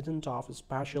an incident of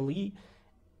especially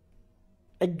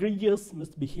egregious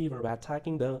misbehavior by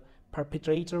attacking the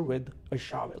perpetrator with a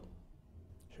shovel.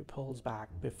 She pulls back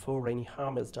before any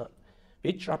harm is done,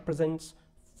 which represents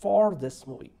for this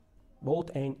movie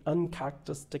both an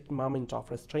uncharacteristic moment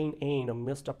of restraint and a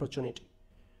missed opportunity.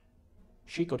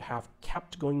 She could have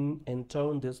kept going and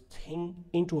turned this thing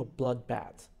into a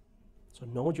bloodbath, so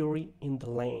no jury in the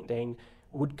land and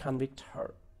would convict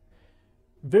her.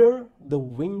 Where the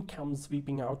wind comes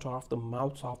sweeping out of the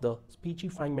mouths of the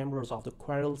speechifying members of the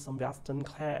quarrelsome Western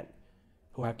clan,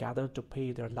 who have gathered to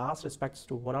pay their last respects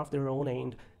to one of their own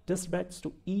and disrespects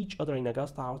to each other in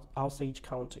Augusta, Osage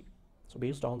County. So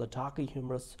based on the darkly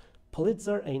humorous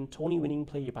Pulitzer and Tony-winning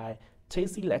play by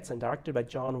Tracy Letts and directed by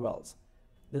John Wells,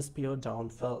 this pared-down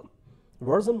film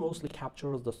version mostly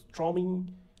captures the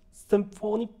storming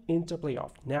symphonic interplay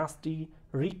of nasty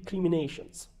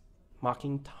recriminations,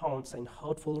 mocking taunts and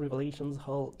hurtful revelations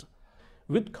hurled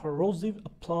with corrosive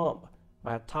aplomb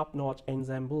by a top-notch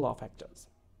ensemble of actors.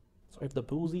 So if the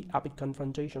boozy epic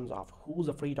confrontations of Who's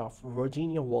Afraid of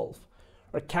Virginia Woolf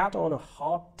or Cat on a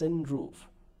Hot Tin Roof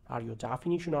are your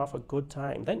definition of a good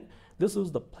time, then this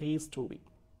is the place to be.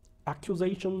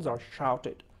 Accusations are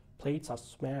shouted, plates are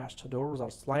smashed, doors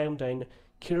are slammed, and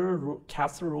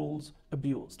casseroles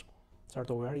abused. So at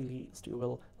the very least, you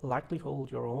will likely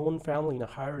hold your own family in a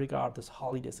higher regard this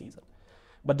holiday season.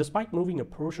 But despite moving a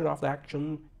portion of the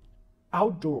action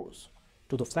outdoors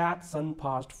to the flat,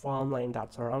 sun-parched farmland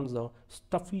that surrounds the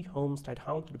stuffy homestead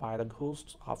haunted by the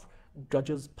ghosts of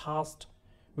grudges past,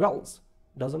 Wells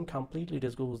doesn't completely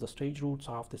disguise the stage roots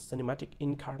of this cinematic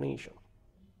incarnation.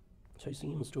 So he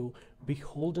seems to be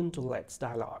beholden to Letts'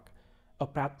 dialogue, a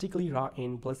practically raw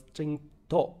and blistering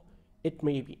though it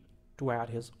may be, to add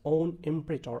his own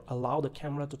imprint or allow the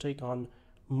camera to take on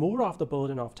more of the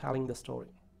burden of telling the story.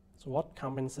 So what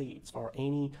compensates for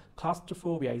any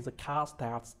claustrophobia is a cast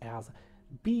that's as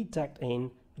bedecked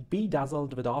and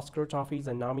bedazzled with Oscar trophies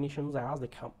and nominations as they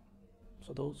come.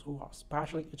 So those who are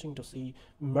especially itching to see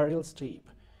Meryl Streep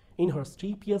in her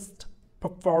steepiest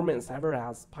performance ever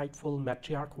as spiteful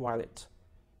matriarch Violet.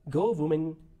 Go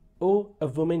Woman, Oh a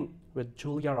Woman with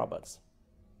Julia Roberts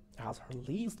as her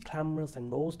least glamorous and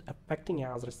most affecting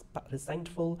as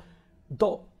resentful,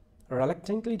 though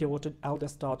reluctantly devoted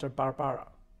eldest daughter Barbara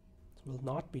will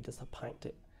not be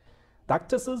disappointed. The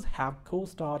actresses have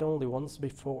co-starred only once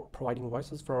before, providing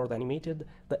voices for the animated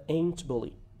The Aunt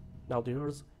Bully. Now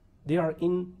they are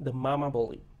in The Mama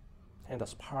Bully, and the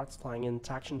sparks flying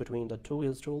interaction between the two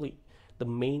is truly the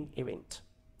main event.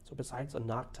 So besides a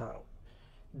knockdown,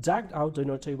 dragged out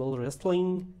dinner table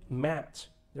wrestling match,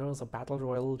 there was a battle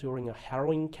royal during a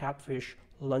harrowing catfish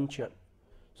luncheon.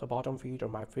 So bottom feet are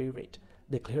my favorite,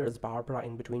 declares Barbara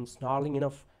in between snarling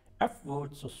enough F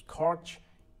words to scorch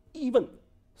even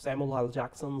Samuel L.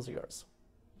 Jackson's ears.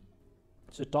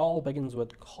 So it all begins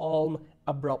with calm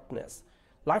abruptness.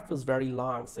 Life is very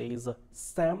long, says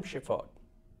Sam Shepard.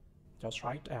 Just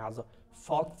right as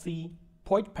folksy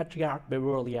poet patriarch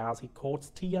Beverly as he quotes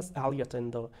T.S. Eliot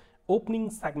in the opening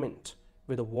segment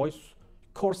with a voice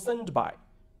coarsened by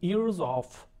years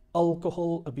of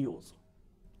alcohol abuse.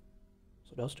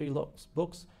 So dusty looks,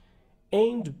 books,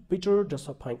 and bitter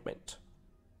disappointment.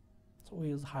 So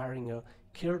he is hiring a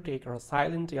caretaker, a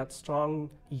silent yet strong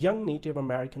young Native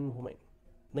American woman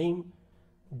named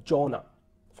Jonah.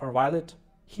 For Violet,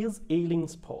 his ailing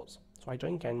spouse. So I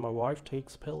drink and my wife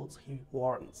takes pills, he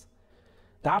warns.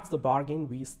 That's the bargain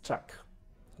we struck.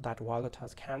 That Violet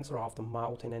has cancer of the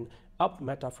mouth in an up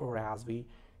metaphor, as we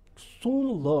soon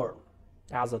learn,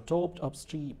 as a doped up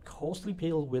Streep, costly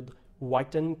pale with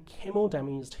whitened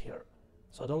chemo-damaged hair,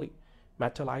 suddenly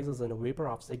materializes in a vapor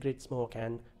of cigarette smoke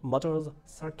and mutters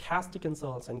sarcastic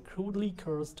insults and crudely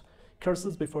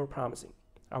curses before promising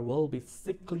I will be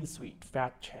sickly sweet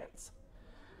fat chance.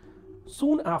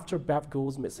 Soon after, Bev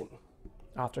goes missing.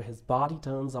 After his body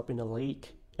turns up in a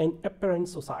lake in apparent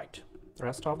suicide, the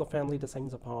rest of the family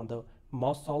descends upon the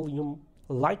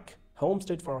mausoleum-like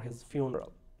homestead for his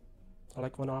funeral.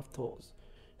 Like one of those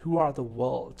Who Are the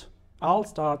World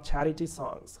all-star charity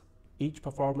songs. Each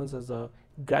performance is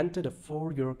granted a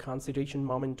 4-year consideration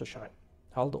moment to shine,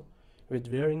 although with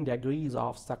varying degrees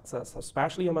of success,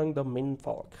 especially among the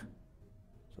menfolk.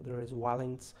 So there is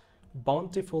Violet's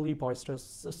bountifully boisterous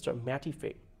sister Mattie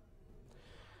Faye.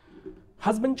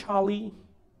 Husband Charlie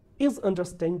is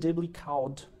understandably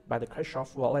cowed by the crush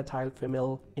of volatile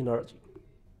female energy.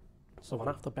 So one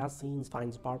of the best scenes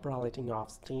finds Barbara letting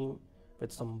off steam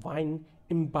with some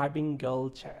wine-imbibing girl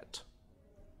chat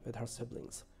with her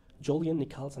siblings, Julianne,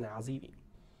 Nicholson as Evie,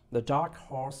 the dark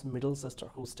horse middle sister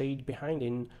who stayed behind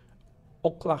in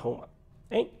Oklahoma,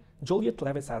 and Juliette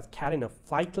Lewis as Karen, a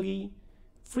flightly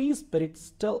free spirit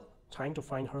still trying to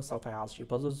find herself as she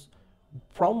buzzes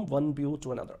from one view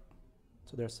to another.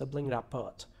 So their sibling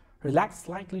rapport, relaxed,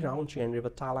 slightly raunchy and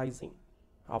revitalizing,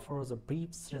 offers a brief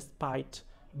respite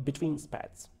between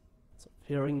spats. So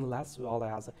faring less well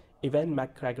as Ewan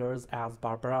McGregor's as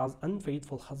Barbara's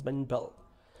unfaithful husband Bill,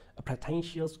 a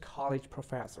pretentious college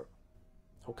professor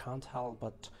who can't help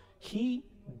but he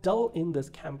dull in this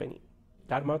company.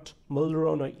 Dermot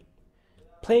Mulroney,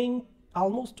 playing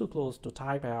almost too close to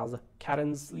type as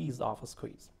Karen's sleaze of a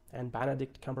squeeze, and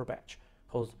Benedict Cumberbatch,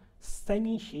 whose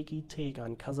semi-shaky take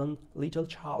on cousin Little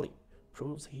Charlie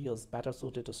proves he is better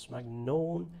suited to smug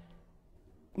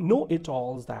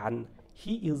know-it-alls than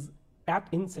he is at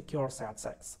insecure sad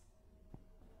sex.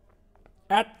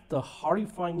 At the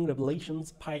horrifying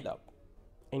revelations pile up,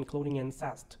 including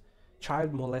incest,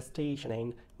 child molestation,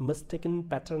 and mistaken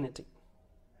paternity,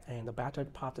 and the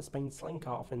battered participants slink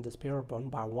off in despair one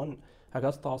by one,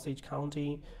 Augusta Osage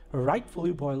County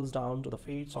rightfully boils down to the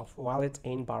fates of Violet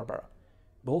and Barbara,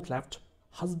 both left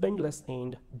husbandless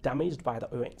and damaged by the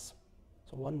events.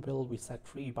 So one will be set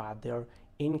free by their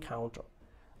encounter,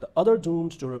 the other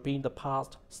doomed to repeat the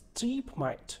past. Streep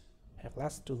might have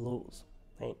less to lose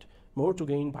and more to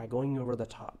gain by going over the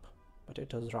top, but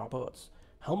it is Roberts,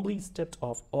 humbly stripped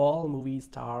of all movie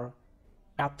star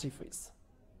artifice,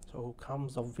 so who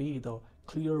comes away the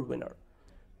clear winner.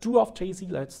 2 of Tracy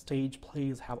Letts' stage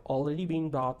plays have already been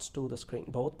brought to the screen,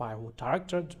 both by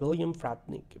director William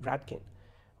Friedkin,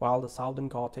 while the Southern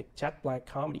Gothic jet black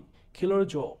comedy Killer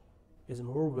Joe is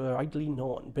more widely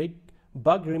known. Big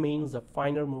Bug remains a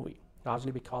finer movie,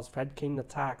 largely because Friedkin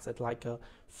attacks it like a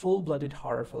full-blooded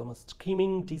horror film, a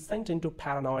screaming descent into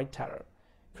paranoid terror.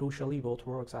 Crucially, both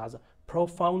works as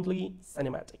profoundly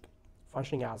cinematic,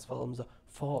 functioning as films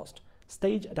first,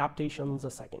 stage adaptations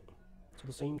a second. So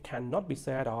the same cannot be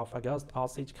said of Augusta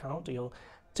Osage County, a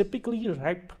typically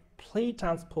ripe play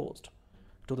transposed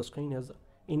to the screen is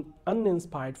in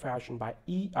uninspired fashion by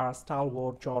E.R.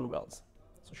 stalwart John Wells,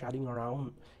 so shedding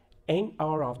around an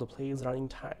hour of the play's running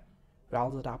time,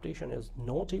 Wells' adaptation is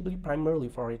notably primarily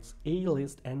for its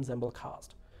A-list ensemble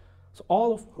cast, so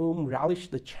all of whom relish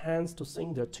the chance to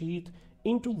sink their teeth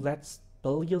into Letts'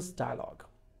 bilious dialogue.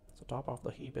 So top of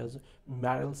the heap is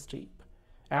Meryl Streep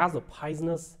as a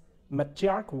poisonous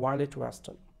matriarch Violet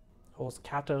Weston, whose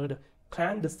scattered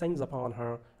clan descends upon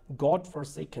her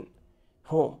god-forsaken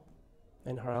home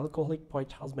when her alcoholic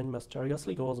poet husband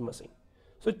mysteriously goes missing.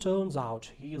 So it turns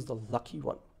out he is the lucky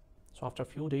one. So after a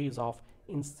few days of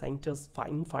incentives,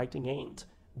 fighting and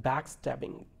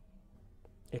backstabbing,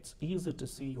 it's easy to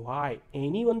see why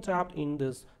anyone trapped in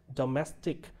this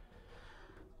domestic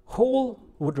hole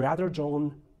would rather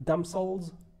drown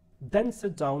themselves than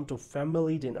sit down to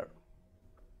family dinner.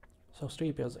 So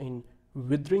Streep is in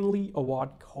witheringly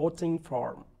award-courting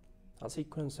form. A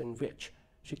sequence in which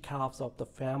she carves up the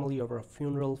family over a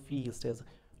funeral feast is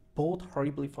both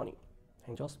horribly funny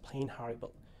and just plain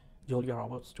horrible. Julia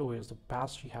Roberts too is the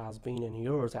best she has been in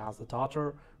years as the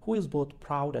daughter who is both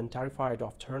proud and terrified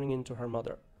of turning into her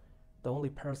mother, the only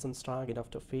person strong enough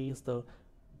to face the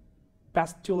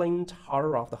pestilent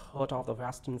horror of the hurt of the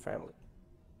Weston family.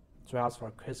 So as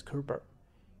for Chris Cooper,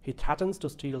 he threatens to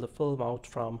steal the film out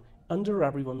from under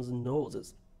everyone's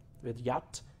noses with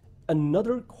yet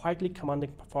another quietly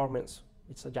commanding performance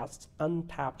which suggests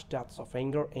untapped depths of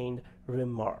anger and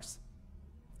remorse.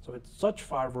 So with such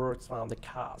fireworks from the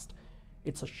cast,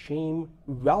 it's a shame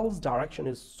Wells' direction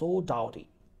is so dowdy,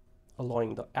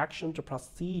 allowing the action to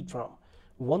proceed from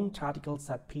one theatrical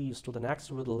set piece to the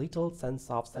next with little sense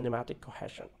of cinematic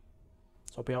cohesion.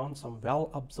 So beyond some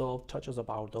well-observed touches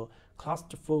about the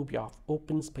claustrophobia of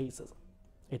open spaces,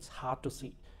 it's hard to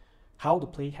see how the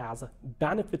play has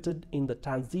benefited in the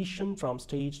transition from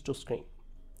stage to screen.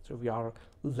 So we are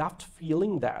left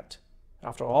feeling that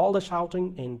after all the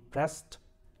shouting and breast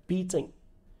beating,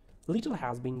 little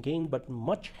has been gained but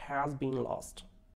much has been lost.